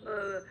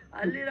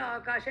ಅಲ್ಲಿರೋ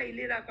ಆಕಾಶ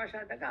ಇಲ್ಲಿರೋ ಆಕಾಶ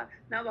ಅಂದಾಗ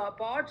ನಾವು ಆ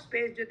ಪಾಟ್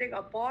ಸ್ಪೇಸ್ ಜೊತೆಗೆ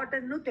ಆ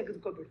ಪಾಟನ್ನು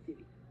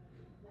ತೆಗೆದುಕೊಬಿಡ್ತೀವಿ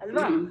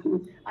ಅಲ್ವಾ?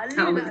 ಅಲ್ಲಿ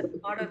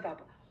ಮಾಡೋ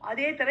ತಪ್ಪ.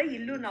 ಅದೇ ಥರ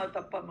ಇಲ್ಲೂ ನಾವು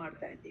ತಪ್ಪ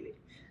ಮಾಡ್ತಾ ಇದ್ದೀವಿ.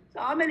 ಸೊ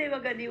ಆಮೇಲೆ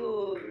ಇವಾಗ ನೀವು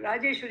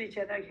ರಾಜೇಶ್ವರಿ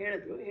ಚೆನ್ನಾಗಿ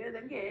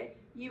ಹೇಳ್ದಂಗೆ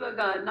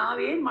ಇವಾಗ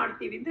ನಾವೇನು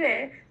ಮಾಡ್ತೀವಿ ಅಂದರೆ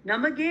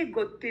ನಮಗೇ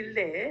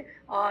ಗೊತ್ತಿಲ್ಲದೆ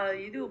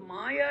ಇದು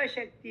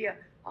ಮಾಯಾಶಕ್ತಿಯ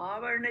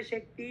ಆವರಣ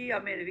ಶಕ್ತಿ,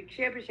 ಆಮೇಲೆ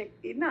ವಿಕ್ಷೇಪ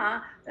ಶಕ್ತಿನ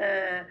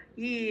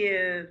ಈ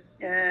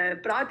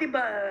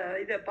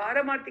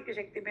ಪಾರಮಾರ್ಥಿಕ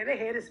ಶಕ್ತಿ ಮೇಲೆ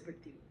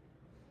ಹೇರಿಸ್ಬಿಡ್ತೀವಿ.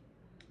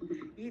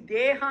 ಈ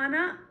ದೇಹನ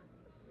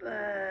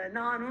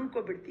ನಾನು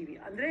ಅನ್ಕೊಬಿಡ್ತೀವಿ.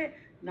 ಅಂದರೆ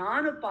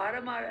ನಾನು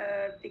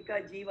ಪಾರಮಾರ್ಥಿಕ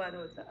ಜೀವ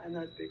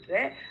ಅನ್ನೋದು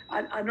ಬಿಟ್ರೆ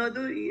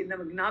ಅನ್ನೋದು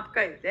ನಮಗೆ ಜ್ಞಾಪಕ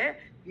ಇದೆ.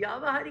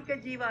 ವ್ಯಾವಹಾರಿಕ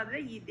ಜೀವ ಅಂದರೆ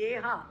ಈ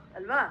ದೇಹ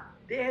ಅಲ್ವಾ,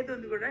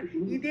 ದೇಹದೊಂದು ಕೂಡ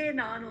ಇದೇ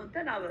ನಾನು ಅಂತ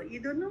ನಾವು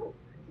ಇದನ್ನು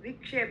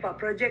ವಿಕ್ಷೇಪ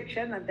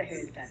ಪ್ರೊಜೆಕ್ಷನ್ ಅಂತ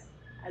ಹೇಳ್ತಾರೆ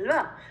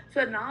ಅಲ್ವಾ. ಸೊ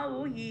ನಾವು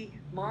ಈ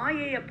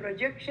ಮಾಯೆಯ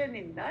ಪ್ರೊಜೆಕ್ಷನ್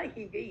ಇಂದ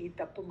ಹೀಗೆ ಈ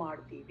ತಪ್ಪು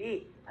ಮಾಡ್ತೀವಿ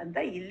ಅಂತ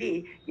ಇಲ್ಲಿ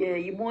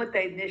ಈ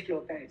 35ನೇ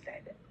ಶ್ಲೋಕ ಹೇಳ್ತಾ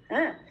ಇದೆ.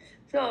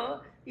 ಸೊ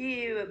ಈ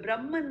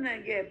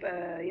ಬ್ರಹ್ಮನಿಗೆ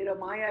ಇರೋ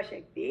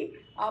ಮಾಯಾಶಕ್ತಿ,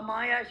 ಆ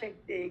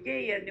ಮಾಯಾಶಕ್ತಿಗೆ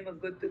ನಿಮಗೆ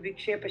ಗೊತ್ತು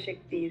ವಿಕ್ಷೇಪ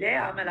ಶಕ್ತಿ ಇದೆ,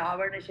 ಆಮೇಲೆ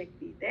ಆವರಣ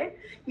ಶಕ್ತಿ ಇದೆ.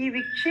 ಈ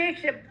ವಿಕ್ಷೇಪ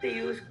ಶಕ್ತಿ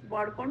ಯೂಸ್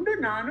ಮಾಡಿಕೊಂಡು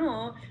ನಾನು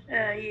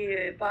ಈ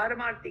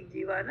ಪಾರಮಾರ್ಥಿಕ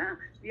ಜೀವನ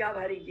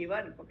ವ್ಯಾವಹಾರಿಕ ಜೀವ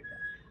ಅನ್ಕೊಬಿಟ್ಟೆ.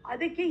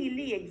 ಅದಕ್ಕೆ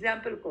ಇಲ್ಲಿ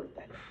ಎಕ್ಸಾಂಪಲ್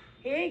ಕೊಡ್ತಾರೆ.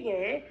 ಹೇಗೆ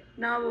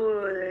ನಾವು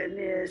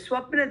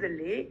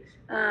ಸ್ವಪ್ನದಲ್ಲಿ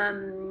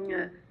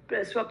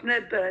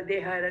ಸ್ವಪ್ನದ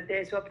ದೇಹ ಇರುತ್ತೆ,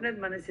 ಸ್ವಪ್ನದ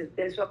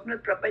ಮನಸ್ಸಿರುತ್ತೆ, ಸ್ವಪ್ನದ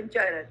ಪ್ರಪಂಚ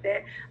ಇರುತ್ತೆ,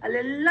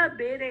 ಅಲ್ಲೆಲ್ಲ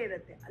ಬೇರೆ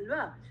ಇರುತ್ತೆ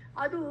ಅಲ್ವಾ.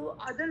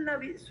 ಅದ್ರಲ್ಲಿ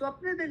ನಾವು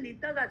ಸ್ವಪ್ನದಲ್ಲಿ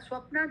ಇದ್ದಾಗ ಅದು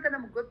ಸ್ವಪ್ನ ಅಂತ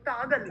ನಮ್ಗೆ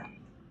ಗೊತ್ತಾಗಲ್ಲ.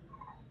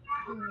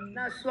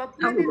 ನಾವು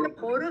ಸ್ವಪ್ನದಿಂದ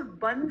ಹೊರಗೆ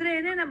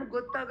ಬಂದ್ರೇನೆ ನಮ್ಗೆ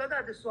ಗೊತ್ತಾಗೋದು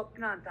ಅದು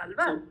ಸ್ವಪ್ನ ಅಂತ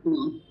ಅಲ್ವಾ.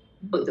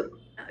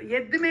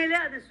 ಎದ್ದ ಮೇಲೆ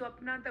ಅದು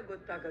ಸ್ವಪ್ನ ಅಂತ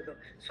ಗೊತ್ತಾಗೋದು,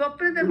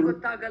 ಸ್ವಪ್ನದಲ್ಲಿ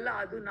ಗೊತ್ತಾಗಲ್ಲ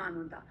ಅದು ನಾನು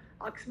ಅಂತ.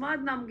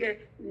 ಅಕಸ್ಮಾತ್ ನಮ್ಗೆ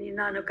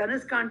ನಾನು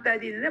ಕನಸು ಕಾಣ್ತಾ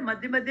ಇದ್ದೀನಿ ಅಂದ್ರೆ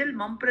ಮಧ್ಯದಲ್ಲಿ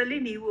ಮಂಪ್ರಲ್ಲಿ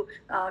ನೀವು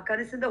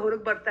ಕನಸಿಂದ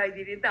ಹೊರಗೆ ಬರ್ತಾ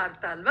ಇದ್ದೀರಿ ಅಂತ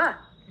ಅರ್ಥ ಅಲ್ವಾ.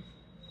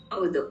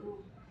 ಹೌದು.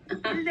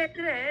 ಇಲ್ಲದೆ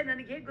ಇದ್ರೆ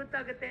ನನಗೆ ಹೇಗೆ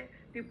ಗೊತ್ತಾಗುತ್ತೆ?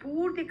 ನೀವು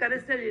ಪೂರ್ತಿ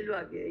ಕನಸಿನಲ್ಲಿ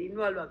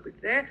ಇನ್ವಾಲ್ವ್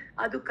ಆಗ್ಬಿಟ್ರೆ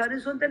ಅದು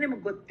ಕನಸು ಅಂತ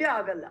ನಿಮ್ಗೆ ಗೊತ್ತೇ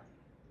ಆಗಲ್ಲ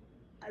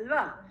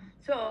ಅಲ್ವಾ.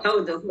 ಸೊ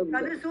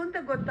ಕನಸು ಅಂತ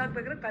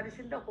ಗೊತ್ತಾಗ್ಬೇಕಾದ್ರೆ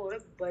ಕನಸಿಂದ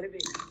ಹೊರಗೆ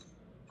ಬರಬೇಕು.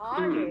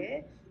 ಹಾಗೆ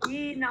ಈ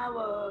ನಾವು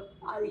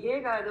ಅದು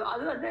ಹೇಗಾದ್ರು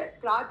ಅದು ಅಂದ್ರೆ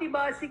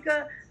ಪ್ರಾತಿಭಾಸಿಕ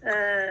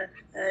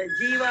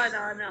ಜೀವ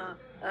ನಾನು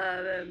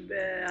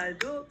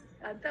ಅದು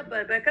ಅಂತ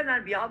ಬರ್ಬೇಕಾದ್ರೆ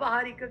ನಾನು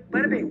ವ್ಯಾವಹಾರಿಕಕ್ಕೆ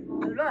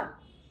ಬರ್ಬೇಕು ಅಲ್ವಾ.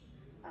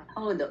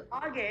 ಹೌದು.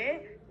 ಹಾಗೆ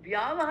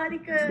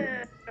ವ್ಯಾವಹಾರಿಕ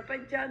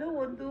ಪ್ರಪಂಚನೂ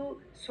ಒಂದು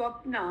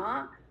ಸ್ವಪ್ನ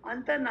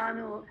ಅಂತ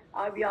ನಾನು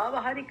ಆ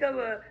ವ್ಯಾವಹಾರಿಕ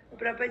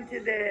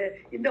ಪ್ರಪಂಚದ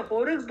ಇಂದ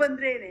ಹೊರಗೆ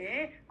ಬಂದ್ರೇನೆ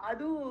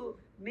ಅದು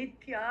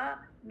ಮಿಥ್ಯ,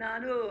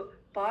 ನಾನು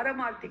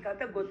ಪಾರಮಾರ್ಥಿಕ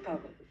ಅಂತ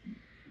ಗೊತ್ತಾಗೋದು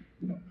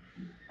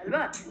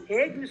ಅಲ್ವಾ.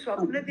 ಹೇಗೆ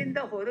ಸ್ವಪ್ನದಿಂದ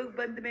ಹೊರಗೆ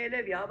ಬಂದ ಮೇಲೆ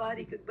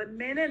ವ್ಯಾವಹಾರಿಕಕ್ಕೆ ಬಂದ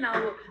ಮೇಲೆ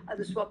ನಾವು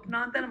ಅದು ಸ್ವಪ್ನ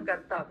ಅಂತ ನಮ್ಗೆ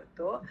ಅರ್ಥ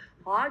ಆಗುತ್ತೋ,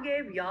 ಹಾಗೆ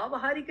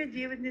ವ್ಯಾವಹಾರಿಕ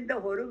ಜೀವನದಿಂದ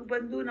ಹೊರಗೆ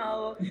ಬಂದು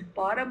ನಾವು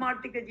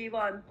ಪಾರಮಾರ್ಥಿಕ ಜೀವ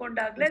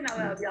ಅನ್ಕೊಂಡಾಗ್ಲೇ ನಾವು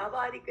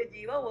ವ್ಯಾವಹಾರಿಕ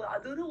ಜೀವ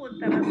ಅದೂ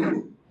ಒಂಥರ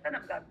ಸ್ವಪ್ನ ಅಂತ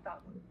ನಮ್ಗೆ ಅರ್ಥ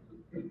ಆಗೋದು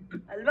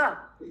ಅಲ್ವಾ.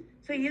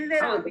 ಸೊ ಇಲ್ಲದೆ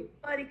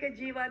ವ್ಯಾವಹಾರಿಕ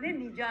ಜೀವನೇ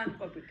ನಿಜ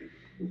ಅನ್ಕೊಬಿಟ್ಟಿವಿ.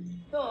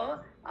 ಸೊ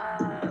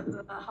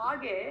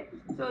ಹಾಗೆ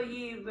ಸೊ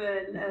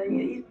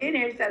ಏನ್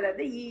ಹೇಳ್ತಾ ಇಲ್ಲ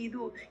ಅಂದ್ರೆ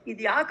ಇದು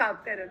ಯಾಕೆ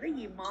ಆಗ್ತಾ ಇರೋದು,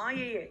 ಈ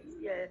ಮಾಯೆಯೇ.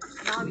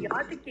 ನಾವ್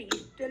ಯಾತಕ್ಕೆ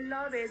ಇಷ್ಟೆಲ್ಲ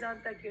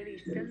ವೇದಾಂತ ಕೇಳಿ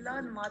ಇಷ್ಟೆಲ್ಲ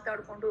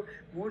ಮಾತಾಡ್ಕೊಂಡು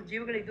 3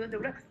 ಜೀವಗಳಿದ್ವು ಅಂತ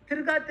ಕೂಡ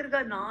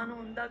ತಿರ್ಗಾ ನಾನು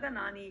ಅಂದಾಗ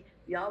ನಾನು ಈ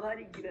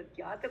ವ್ಯಾವಹಾರಿಕ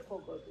ಜೀವಕ್ಕೆ ಯಾತಕ್ಕೆ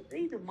ಹೋಗೋದು ಅಂದ್ರೆ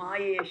ಇದು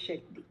ಮಾಯೆಯ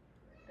ಶಕ್ತಿ.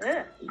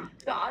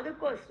 ಸೊ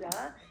ಅದಕ್ಕೋಸ್ಕರ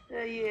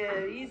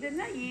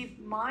ಇದನ್ನ ಈ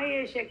ಮಾಯೆಯ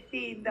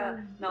ಶಕ್ತಿಯಿಂದ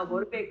ನಾವು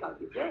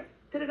ಹೊರಬೇಕಾಗಿದ್ರೆ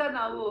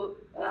ನಾವು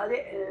ಅದೇ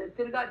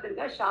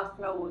ತಿರ್ಗಾ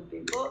ಶಾಸ್ತ್ರ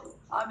ಓದಬೇಕು.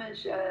 ಆಮೇಲೆ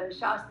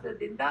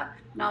ಶಾಸ್ತ್ರದಿಂದ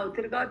ನಾವು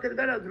ತಿರ್ಗಾ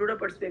ನಾವು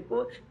ದೃಢಪಡಿಸ್ಬೇಕು.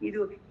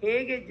 ಇದು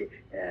ಹೇಗೆ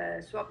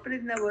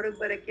ಸ್ವಪ್ನದಿಂದ ಹೊರಗೆ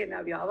ಬರೋಕ್ಕೆ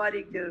ನಾವು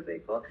ವ್ಯಾವಹಾರಿಕ ಜೀವ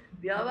ಬೇಕು,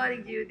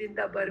 ವ್ಯಾವಹಾರಿಕ ಜೀವದಿಂದ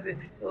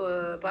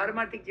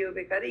ಪಾರಮಾರ್ಥಿಕ ಜೀವ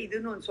ಬೇಕಾದ್ರೆ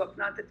ಇದನ್ನು ಒಂದು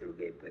ಸ್ವಪ್ನ ಅಂತ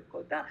ತಿಳ್ಕೊಬೇಕು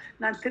ಅಂತ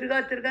ನಾನು ತಿರ್ಗಾ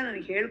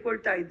ನನಗೆ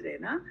ಹೇಳ್ಕೊಳ್ತಾ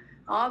ಇದ್ರೇನಾ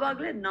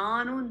ಆವಾಗಲೇ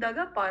ನಾನು ಅಂದಾಗ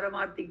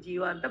ಪಾರಮಾರ್ಥಿಕ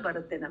ಜೀವ ಅಂತ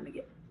ಬರುತ್ತೆ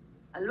ನಮಗೆ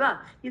ಅಲ್ವಾ.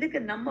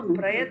 ಇದಕ್ಕೆ ನಮ್ಮ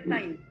ಪ್ರಯತ್ನ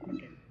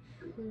ಇಂಪಾರ್ಟೆಂಟ್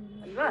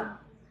ಅಲ್ವಾ.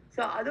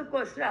 ಸೊ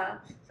ಅದಕ್ಕೋಸ್ಕರ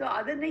ಸೊ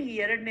ಅದನ್ನೇ ಈ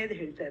 2ನೇದು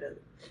ಹೇಳ್ತಾ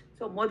ಇರೋದು.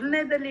 ಸೊ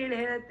ಮೊದಲನೇದಲ್ಲಿ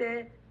ಹೇಳುತ್ತೆ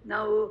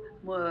ನಾವು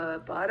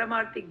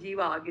ಪಾರಮಾರ್ಥಿಕ ಜೀವ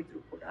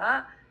ಆಗಿದ್ರು ಕೂಡ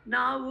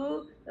ನಾವು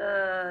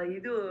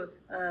ಇದು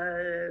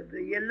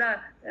ಎಲ್ಲ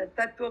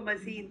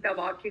ತತ್ವಮಸಿ ಇಂಥ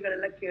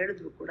ವಾಕ್ಯಗಳೆಲ್ಲ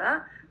ಕೇಳಿದ್ರು ಕೂಡ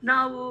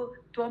ನಾವು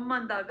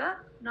ತ್ವಮ್ಮಂದಾಗ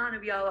ನಾನು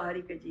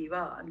ವ್ಯಾವಹಾರಿಕ ಜೀವ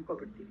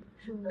ಅನ್ಕೊಬಿಡ್ತೀವಿ.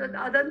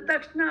 ಅದಂದ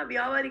ತಕ್ಷಣ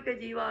ವ್ಯಾವಹಾರಿಕ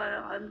ಜೀವ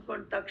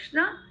ಅನ್ಕೊಂಡ ತಕ್ಷಣ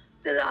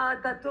ಆ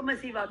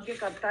ತತ್ವಮಸಿ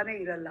ವಾಕ್ಯಕ್ಕೆ ಅರ್ಥನೇ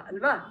ಇರಲ್ಲ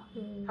ಅಲ್ವಾ,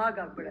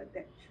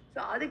 ಹಾಗಾಗ್ಬಿಡತ್ತೆ. ಸೊ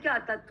ಅದಕ್ಕೆ ಆ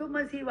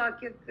ತತ್ವಮಸಿ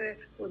ವಾಕ್ಯಕ್ಕೆ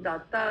ಒಂದು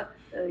ಅರ್ಥ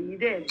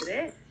ಇದೆ ಅಂದ್ರೆ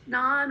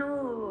ನಾನು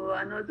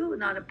ಅನ್ನೋದು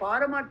ನಾನು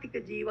ಪಾರಮಾರ್ಥಿಕ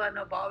ಜೀವ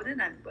ಅನ್ನೋ ಭಾವನೆ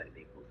ನನಗೆ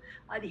ಬರಬೇಕು.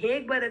 ಅದು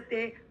ಹೇಗೆ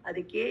ಬರುತ್ತೆ,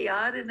 ಅದಕ್ಕೆ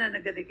ಯಾರು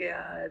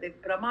ಅದಕ್ಕೆ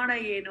ಪ್ರಮಾಣ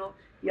ಏನು,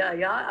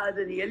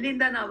 ಅದನ್ನು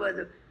ಎಲ್ಲಿಂದ ನಾವು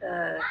ಅದು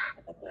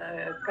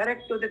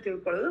ಕರೆಕ್ಟ್ ಅಂತ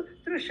ತಿಳ್ಕೊಳ್ಳೋದು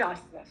ಥ್ರೂ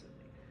ಶಾಸ್ತ್ರ.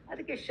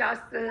 ಅದಕ್ಕೆ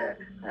ಶಾಸ್ತ್ರ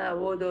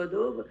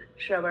ಓದೋದು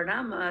ಶ್ರವಣ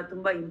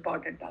ತುಂಬ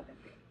ಇಂಪಾರ್ಟೆಂಟ್ ಆಗುತ್ತೆ.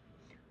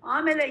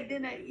 ಆಮೇಲೆ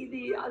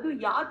ಅದು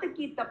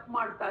ಯಾತಕ್ಕೆ ತಪ್ಪು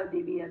ಮಾಡ್ತಾ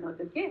ಇದ್ದೀವಿ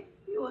ಅನ್ನೋದಕ್ಕೆ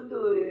ಒಂದು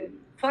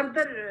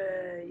ಫರ್ದರ್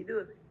ಇದು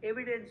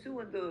ಎವಿಡೆನ್ಸು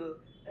ಒಂದು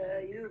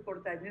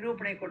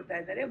ನಿರೂಪಣೆ ಕೊಡ್ತಾ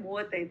ಇದ್ದಾರೆ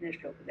 35ನೇ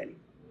ಶ್ಲೋಕದಲ್ಲಿ.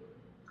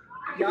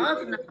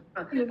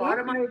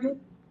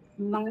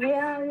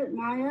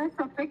 Maya's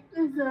effect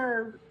is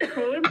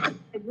same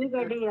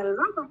everybody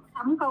alva, but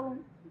some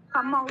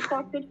come out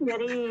of it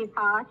very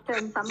fast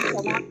and some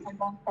cannot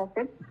come out of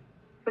it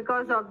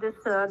because of this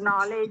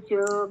knowledge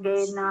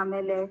gain.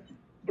 ಆಮೇಲೆ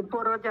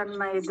ಪೂರ್ವ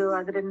ಜನ್ಮ ಇದು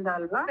ಅದರಿಂದ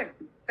ಅಲ್ವಾ.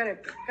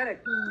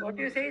 Correct what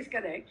you say is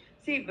correct.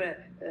 C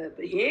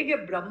ಹೇಗೆ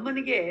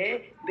ಬ್ರಹ್ಮನಿಗೆ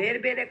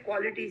ಬೇರೆ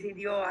qualities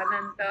ಇದೆಯೋ,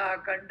 ಅನಂತ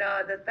ಅಖಂಡ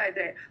ಅದಂತ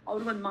ಇದೆ,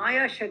 ಅವ್ರಿಗೊಂದು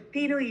ಮಾಯಾ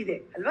ಶಕ್ತಿನೂ ಇದೆ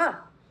ಅಲ್ವಾ.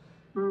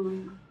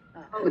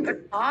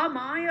 ಆ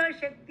ಮಾಯಾ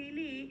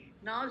ಶಕ್ತಿಲಿ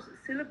ನಾವು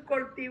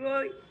ಸಿಲುಕೊಳ್ತೀವೋ,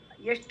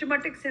 ಎಷ್ಟು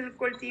ಮಟ್ಟಿಗೆ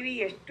ಸಿಲುಕೊಳ್ತೀವಿ,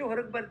 ಎಷ್ಟು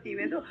ಹೊರಗೆ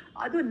ಬರ್ತೀವಿ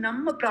ಅದು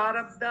ನಮ್ಮ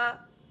ಪ್ರಾರಬ್ಧ,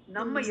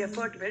 ನಮ್ಮ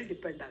ಎಫರ್ಟ್ ಮೇಲೆ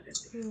ಡಿಪೆಂಡ್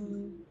ಆಗುತ್ತೆ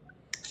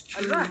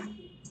ಅಲ್ವಾ?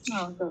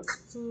 ಹೌದು.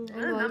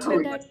 And also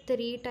that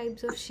 3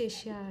 types of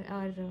shishya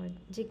or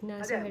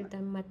ಜಿಜ್ಞಾಸು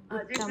ಹೇಳ್ತಾರೆ,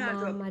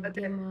 ಉತ್ತಮ,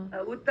 ಮಧ್ಯಮ.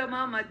 ಉತ್ತಮ,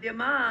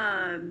 ಮಧ್ಯಮ,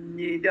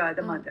 ಇದು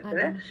ಅದು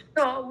ಮಾತಾಡ್ತಾರೆ.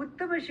 ಸೊ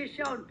ಉತ್ತಮ ಶಿಷ್ಯ,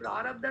 ಅವನ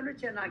ಪ್ರಾರಬ್ಧನೂ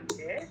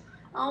ಚೆನ್ನಾಗಿದೆ,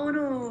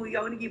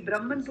 ಅವನಿಗೆ ಈ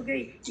ಬ್ರಹ್ಮನ್ ಬಗ್ಗೆ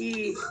ಈ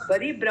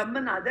ಬರೀ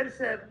ಬ್ರಹ್ಮನ್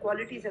ಅದರ್ಸ್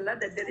ಕ್ವಾಲಿಟೀಸ್ ಎಲ್ಲ,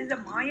 that there is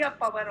a Maya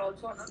power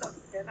also ಅನ್ನೋದು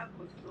ಅವ್ನಿಗೆ ಚೆನ್ನಾಗಿ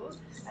ಗೊತ್ತು.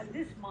 And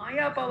this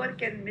Maya power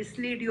can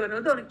mislead you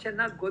ಅನ್ನೋದು ಅವ್ನಿಗೆ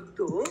ಚೆನ್ನಾಗಿ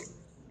ಗೊತ್ತು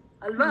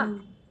ಅಲ್ವಾ?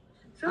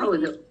 So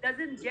he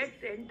doesn't get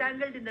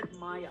entangled in that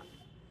maya.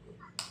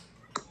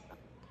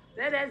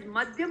 Whereas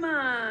ಮಧ್ಯಮ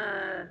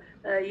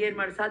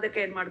ಸಾಧಕ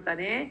ಏನ್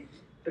ಮಾಡ್ತಾನೆ,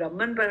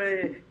 ಬ್ರಹ್ಮನ್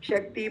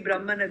ಶಕ್ತಿ,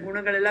 ಬ್ರಹ್ಮನ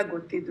ಗುಣಗಳೆಲ್ಲ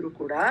ಗೊತ್ತಿದ್ರು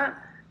ಕೂಡ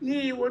ಈ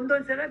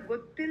ಒಂದೊಂದ್ಸಲ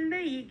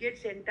ಗೊತ್ತಿಲ್ಲದೆ he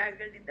gets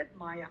entangled in that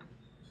maya.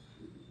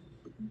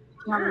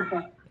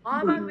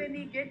 ಆವಾಗ when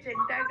he gets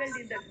entangled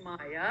in that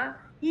maya,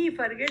 he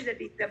forgets that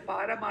he's the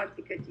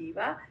paramarthika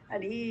jiva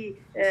and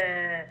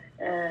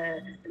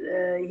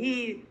he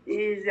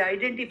is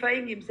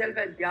identifying himself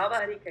as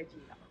vyavaharika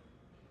jiva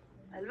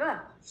ಅಲ್ವಾ?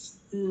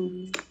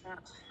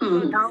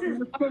 ನಾವು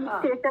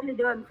ಸ್ಟೇಟ್ ಅಲ್ಲಿ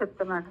ಇದೀವಿ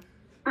ಅನ್ಸುತ್ತೆ ಮೇಡಮ್.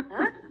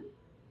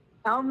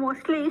 ನಾವು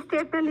ಮೋಸ್ಟ್ಲಿ ಈ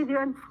state ಅಲ್ಲಿ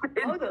ಇದೀವಿ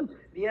ಅನ್ಸುತ್ತೆ. ಹೌದು,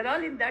 we are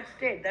all in that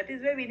state. That is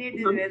why we need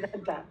this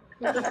Vedanta.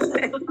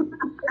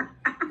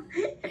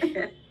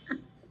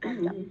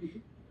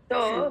 So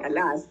ಅಲ್ಲ,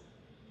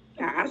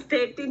 ಆ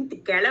ಸ್ಟೇಟ್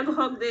ಕೆಳಗೆ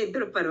ಹೋಗದೆ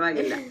ಇದ್ರು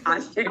ಪರವಾಗಿಲ್ಲ, ಆ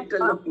ಸ್ಟೇಟ್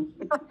ಅಲ್ಲಿ.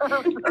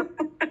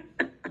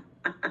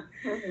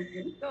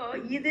 ಸೊ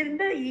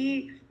ಇದರಿಂದ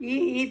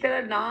ಈ ತರ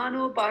ನಾನು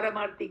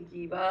ಪಾರಮಾರ್ಥಿಕ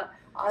ಜೀವ,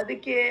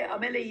 ಅದಕ್ಕೆ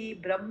ಆಮೇಲೆ ಈ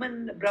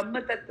ಬ್ರಹ್ಮ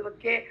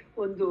ತತ್ವಕ್ಕೆ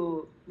ಒಂದು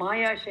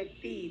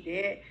ಮಾಯಾಶಕ್ತಿ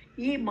ಇದೆ.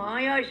 ಈ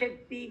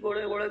ಮಾಯಾಶಕ್ತಿ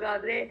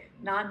ಒಳಗಾದ್ರೆ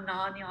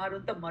ನಾನು ಯಾರು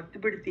ಅಂತ ಮರ್ತು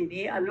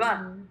ಬಿಡ್ತೀನಿ ಅಲ್ವಾ?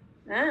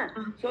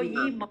 ಸೊ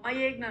ಈ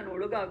ಮಾಯೆಗೆ ನಾನು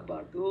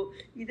ಒಳಗಾಗಬಾರ್ದು.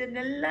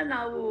 ಇದನ್ನೆಲ್ಲ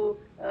ನಾವು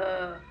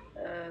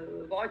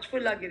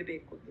ವಾಚ್ಫುಲ್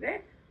ಆಗಿರ್ಬೇಕು ಅಂದ್ರೆ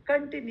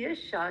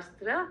ಕಂಟಿನ್ಯೂಸ್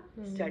ಶಾಸ್ತ್ರ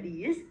study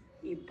is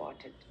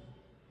important.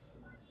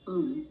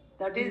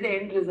 That is the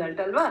end result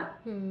ಅಲ್ವಾ?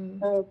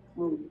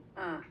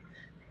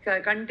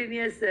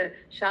 ಕಂಟಿನ್ಯೂಸ್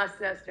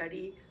ಶಾಸ್ತ್ರ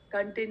ಸ್ಟಡಿ,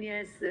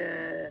 ಕಂಟಿನ್ಯೂಸ್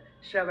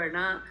ಶ್ರವಣ,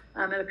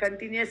 ಆಮೇಲೆ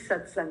ಕಂಟಿನ್ಯೂಸ್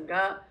ಸತ್ಸಂಗ.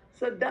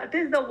 So that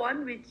is the one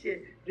which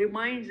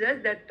reminds us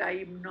that I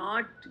am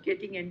not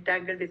getting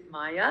entangled with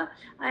Maya.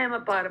 I am a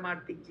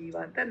Paramarthik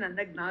Jiva anta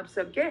nanna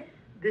ಜ್ಞಾಪಿಸೋಕೆ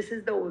this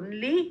is the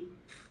only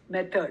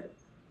method.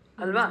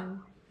 Alva?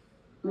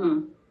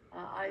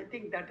 I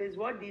think that is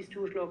what these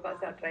two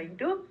shlokas are trying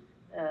to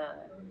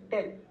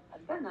tell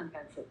anta nange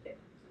ಅನ್ಸುತ್ತೆ.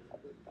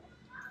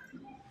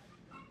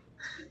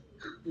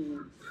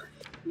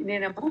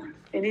 ಇನ್ನೇನಮ್ಮ,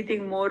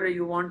 anything more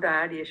you want to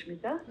add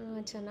Yashmita?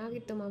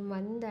 ಚೆನ್ನಾಗಿತ್ತು ma'am.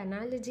 ಒಂದು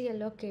analogy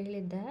ಎಲ್ಲೋ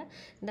ಕೇಳಿದ್ದೆ,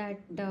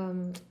 that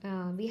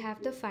we have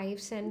the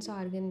 5 sense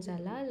organs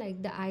ಅಲ್ಲ, like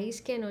the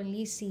ice can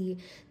only C,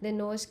 the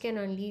nose can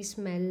only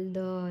smell,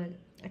 the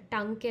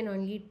tongue can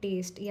only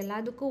taste.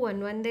 ಎಲ್ಲದಕ್ಕೂ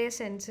ಒಂದೇ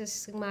census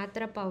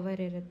ಮಾತ್ರ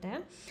power ಇರುತ್ತೆ.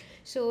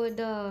 So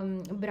the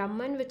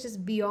ಬ್ರಹ್ಮನ್ which is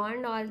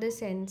beyond all the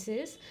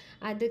census,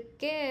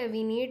 ಅದಕ್ಕೆ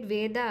we need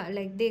Veda,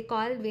 like they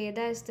call Veda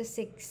is the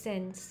 6th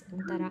sense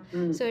ಅಂತಾರ.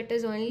 So it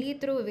is only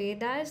through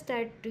Vedas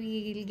that we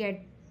will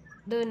get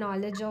the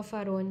knowledge of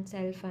our own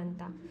self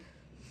ಅಂತ.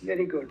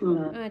 Very good.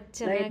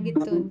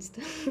 ಚೆನ್ನಾಗಿತ್ತು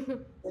ಅನಿಸ್ತು.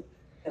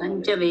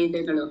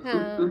 ಪಂಚವೇದಗಳು.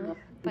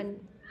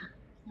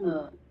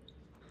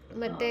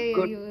 ಮತ್ತು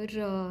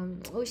ಇವರು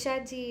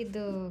ಉಷಾಜಿ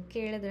ಇದು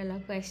ಕೇಳಿದ್ರಲ್ಲ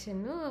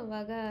question,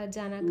 ಅವಾಗ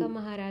ಜನಕ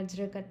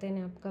ಮಹಾರಾಜರ ಕತೆ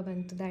ಜ್ಞಾಪಕ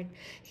ಬಂತು. That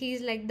he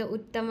is like the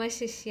ಉತ್ತಮ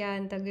ಶಿಷ್ಯ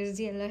ಅಂತ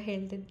ಗುರುಜಿ ಎಲ್ಲ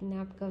ಹೇಳ್ತಿದ್ದು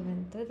ಜ್ಞಾಪಕ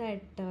ಬಂತು.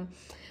 ದ್ಯಾಟ್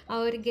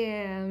ಅವ್ರಿಗೆ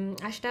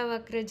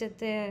ಅಷ್ಟಾವಕ್ರ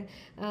ಜೊತೆ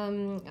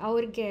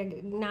ಅವ್ರಿಗೆ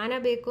ಜ್ಞಾನ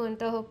ಬೇಕು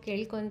ಅಂತ ಹೋಗಿ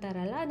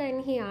ಕೇಳ್ಕೊತಾರಲ್ಲ,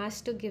 then he as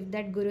to give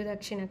that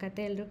ಗುರುದಕ್ಷಿಣ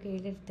ಕತೆ ಎಲ್ಲರೂ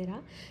ಕೇಳಿರ್ತೀರ.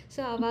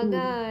 ಸೊ ಅವಾಗ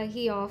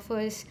ಹಿ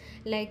offers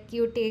like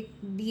you take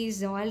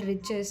these all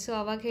riches. So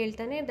ಅವಾಗ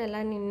ಹೇಳ್ತಾನೆ, ಇದೆಲ್ಲ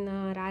ನಿನ್ನ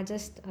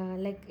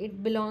like it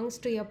belongs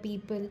to your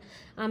people.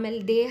 ಆಮೇಲೆ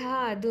ದೇಹ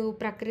ಅದು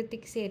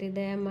ಪ್ರಕೃತಿಗೆ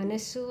ಸೇರಿದೆ,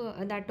 ಮನಸ್ಸು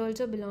ದಟ್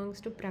ಆಲ್ಸೋ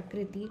ಬಿಲಾಂಗ್ಸ್ ಟು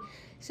ಪ್ರಕೃತಿ.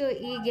 ಸೊ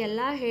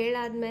ಈಗೆಲ್ಲ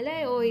ಹೇಳಾದ್ಮೇಲೆ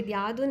ಇದು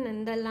ಯಾವುದು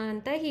ನಂದಲ್ಲ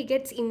ಅಂತ ಹಿ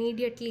ಗೆಟ್ಸ್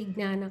ಇಮಿಡಿಯೇಟ್ಲಿ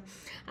ಜ್ಞಾನ.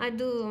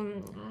 ಅದು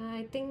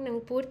ಐ ಥಿಂಕ್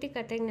ನಂಗೆ ಪೂರ್ತಿ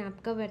ಕತೆ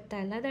ಜ್ಞಾಪಕ ಬರ್ತಾ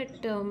ಇಲ್ಲ.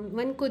 ದಟ್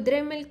ಒಂದು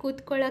ಕುದುರೆ ಮೇಲೆ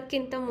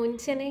ಕೂತ್ಕೊಳ್ಳೋಕ್ಕಿಂತ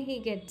ಮುಂಚೆನೇ ಹಿ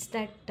ಗೆಟ್ಸ್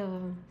ದಟ್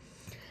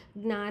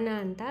ಜ್ಞಾನ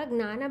ಅಂತ.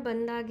 ಜ್ಞಾನ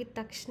ಬಂದಾಗಿದ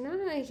ತಕ್ಷಣ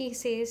ಹಿ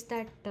ಸೇಸ್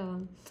ದಟ್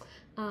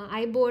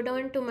ಐ ಬೋ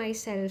ಡೌನ್ ಟು ಮೈ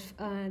ಸೆಲ್ಫ್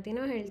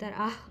ಅದೇನೋ ಹೇಳ್ತಾರೆ,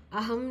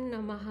 ಅಹಂ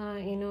ನಮಃ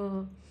ಏನೋ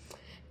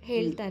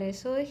ಹೇಳ್ತಾರೆ.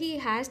 So he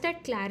has that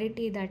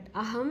clarity that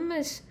ಅಹಂ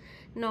is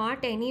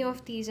not any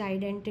of these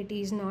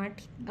identities, not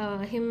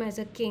him as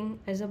a king,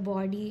 as a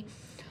body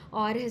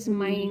R his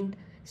mind.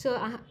 So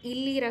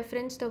ಇಲ್ಲಿ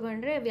reference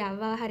ತೊಗೊಂಡ್ರೆ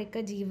ವ್ಯಾವಹಾರಿಕ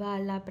ಜೀವ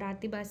ಅಲ್ಲ,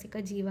 ಪ್ರಾತಿಭಾಸಿಕ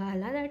ಜೀವ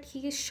ಅಲ್ಲ, that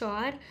he is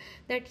sure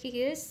that he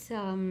is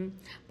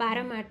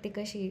ಪಾರಮಾರ್ಥಿಕ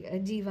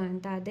ಜೀವ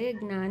ಅಂತ. ಅದೇ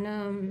ಜ್ಞಾನ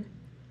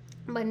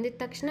ಬಂದಿದ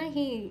ತಕ್ಷಣ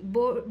ಹಿ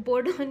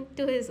board on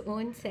to his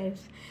own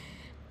self,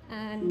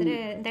 ಅಂದರೆ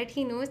that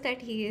he knows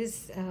that he is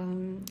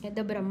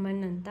the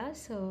ಬ್ರಹ್ಮನ್ ಅಂತ.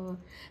 ಸೊ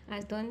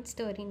ಅದೊಂದು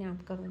ಸ್ಟೋರಿ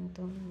ಜ್ಞಾಪಕ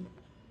ಬಂತು.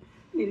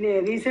 ಇಲ್ಲಿ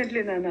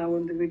ರೀಸೆಂಟ್ಲಿ ನಾನು ಆ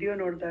ಒಂದು ವಿಡಿಯೋ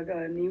ನೋಡಿದಾಗ,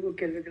 ನೀವು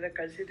ಕೆಲವೆಲ್ಲ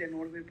ಕಳಿಸಿದ್ದೆ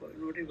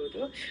ನೋಡಿರ್ಬೋದು.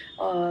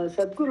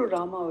 ಸದ್ಗುರು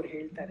ರಾಮ ಅವ್ರು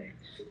ಹೇಳ್ತಾರೆ,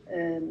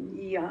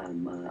 ಈ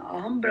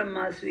ಅಹಂ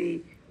ಬ್ರಹ್ಮಾಸ್ಮಿ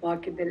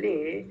ವಾಕ್ಯದಲ್ಲಿ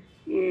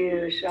ಈ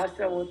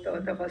ಶಾಸ್ತ್ರ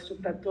ಓದ್ತಾ ಫಸ್ಟ್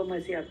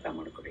ತತ್ವಮಸಿ ಅರ್ಥ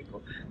ಮಾಡ್ಕೋಬೇಕು,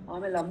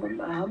 ಆಮೇಲೆ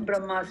ಅಹಂ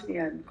ಬ್ರಹ್ಮಾಸ್ಮಿ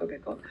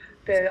ಅನ್ಕೋಬೇಕು,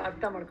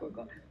 ಅರ್ಥ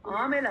ಮಾಡ್ಕೋಬೇಕು,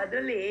 ಆಮೇಲೆ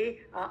ಅದರಲ್ಲಿ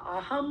ಆ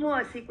ಅಹಮ್ಮು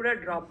ಹಸಿ ಕೂಡ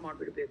ಡ್ರಾಪ್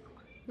ಮಾಡಿಬಿಡ್ಬೇಕು.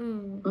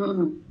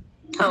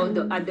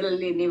 ಹೌದು,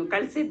 ಅದ್ರಲ್ಲಿ ನೀವು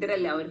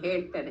ಕಳ್ಸಿದ್ರಲ್ಲಿ ಅವ್ರು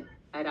ಹೇಳ್ತಾರೆ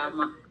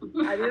ರಾಮ.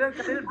 ಅದಿರೋ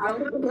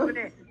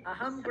ಬ್ರಹ್ಮನೇ,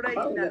 ಅಹಂ ಕೂಡ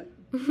ಇಲ್ಲ.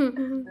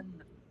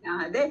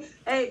 ಅದೇ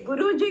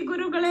ಗುರೂಜಿ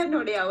ಗುರುಗಳೇ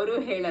ನೋಡಿ ಅವರು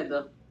ಹೇಳೋದು,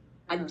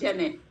 ಅಜ್ಜ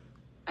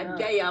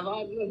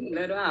ಯಾವಾಗ್ಲೂ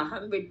ಹೇಳೋರು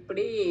ಅಹಂ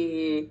ಬಿಟ್ಬಿಡಿ,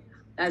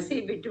 ಹಸಿ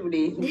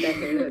ಬಿಟ್ಬಿಡಿ ಅಂತ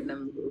ಹೇಳೋದು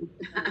ನಮ್ಗೆ.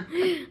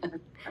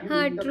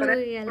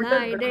 ಎಲ್ಲ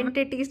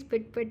ಐಡೆಂಟಿಟೀಸ್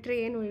ಬಿಟ್ಬಿಟ್ರೆ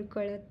ಏನ್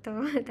ಉಳ್ಕೊಳತ್ತೋ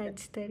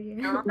ಹಚ್ತಾರೆ.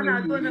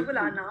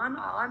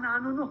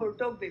 ನಾನು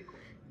ಹೊರಟೋಗ್ಬೇಕು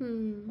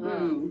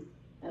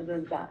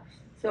ಅದಂತ.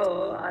 ಸೊ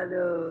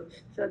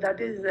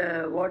ದಟ್ ಈಸ್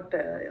ವಾಟ್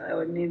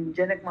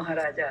ಜನಕ್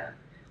ಮಹಾರಾಜ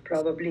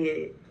ಪ್ರಾಬಬ್ಲಿ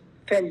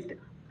ಫೆಲ್ಟ್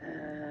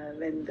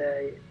ವೆನ್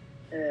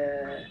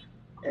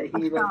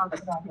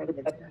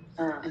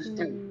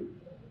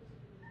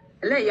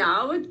ಅಲ್ಲ,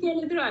 ಯಾವತ್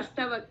ಕೇಳಿದ್ರು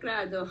ಅಷ್ಟವಕ್ರ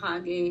ಅದು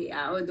ಹಾಗೆ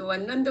ಯಾವ್ದು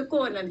ಒಂದೊಂದಕ್ಕೂ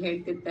ಒಂದೊಂದು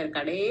ಹೇಳ್ತಿರ್ತಾರೆ.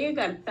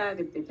 ಕಡೆಗೆ ಅರ್ಥ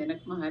ಆಗುತ್ತೆ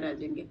ಜನಕ್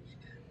ಮಹಾರಾಜಂಗೆ.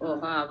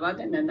 ಓಹೋ, ಅವಾಗ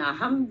ನಾನು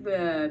ಅಹಂ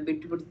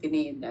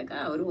ಬಿಟ್ಬಿಡ್ತೀನಿ ಅಂದಾಗ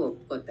ಅವರು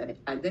ಒಪ್ಕೋತಾರೆ,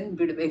 ಅದನ್ನ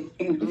ಬಿಡ್ಬೇಕು.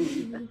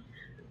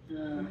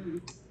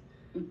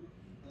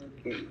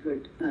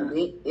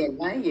 ಅದೇ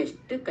ಎಲ್ಲ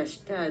ಎಷ್ಟು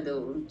ಕಷ್ಟ ಅದು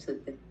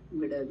ಅನ್ಸುತ್ತೆ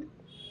ಬಿಡೋದು,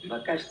 ತುಂಬಾ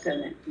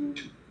ಕಷ್ಟನೇ.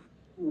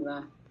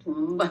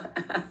 ತುಂಬಾ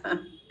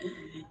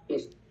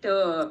ಎಷ್ಟೋ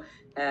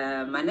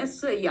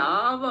ಮನಸ್ಸು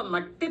ಯಾವ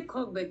ಮಟ್ಟಕ್ಕೆ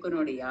ಹೋಗ್ಬೇಕು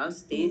ನೋಡಿ, ಯಾವ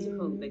ಸ್ಟೇಜ್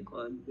ಹೋಗ್ಬೇಕು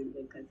ಅಂತ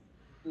ಬಿಡ್ಬೇಕಾದ್ರೆ.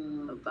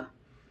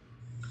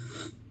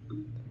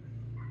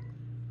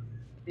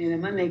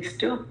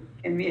 Next,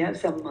 can we have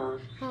some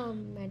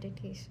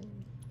meditation?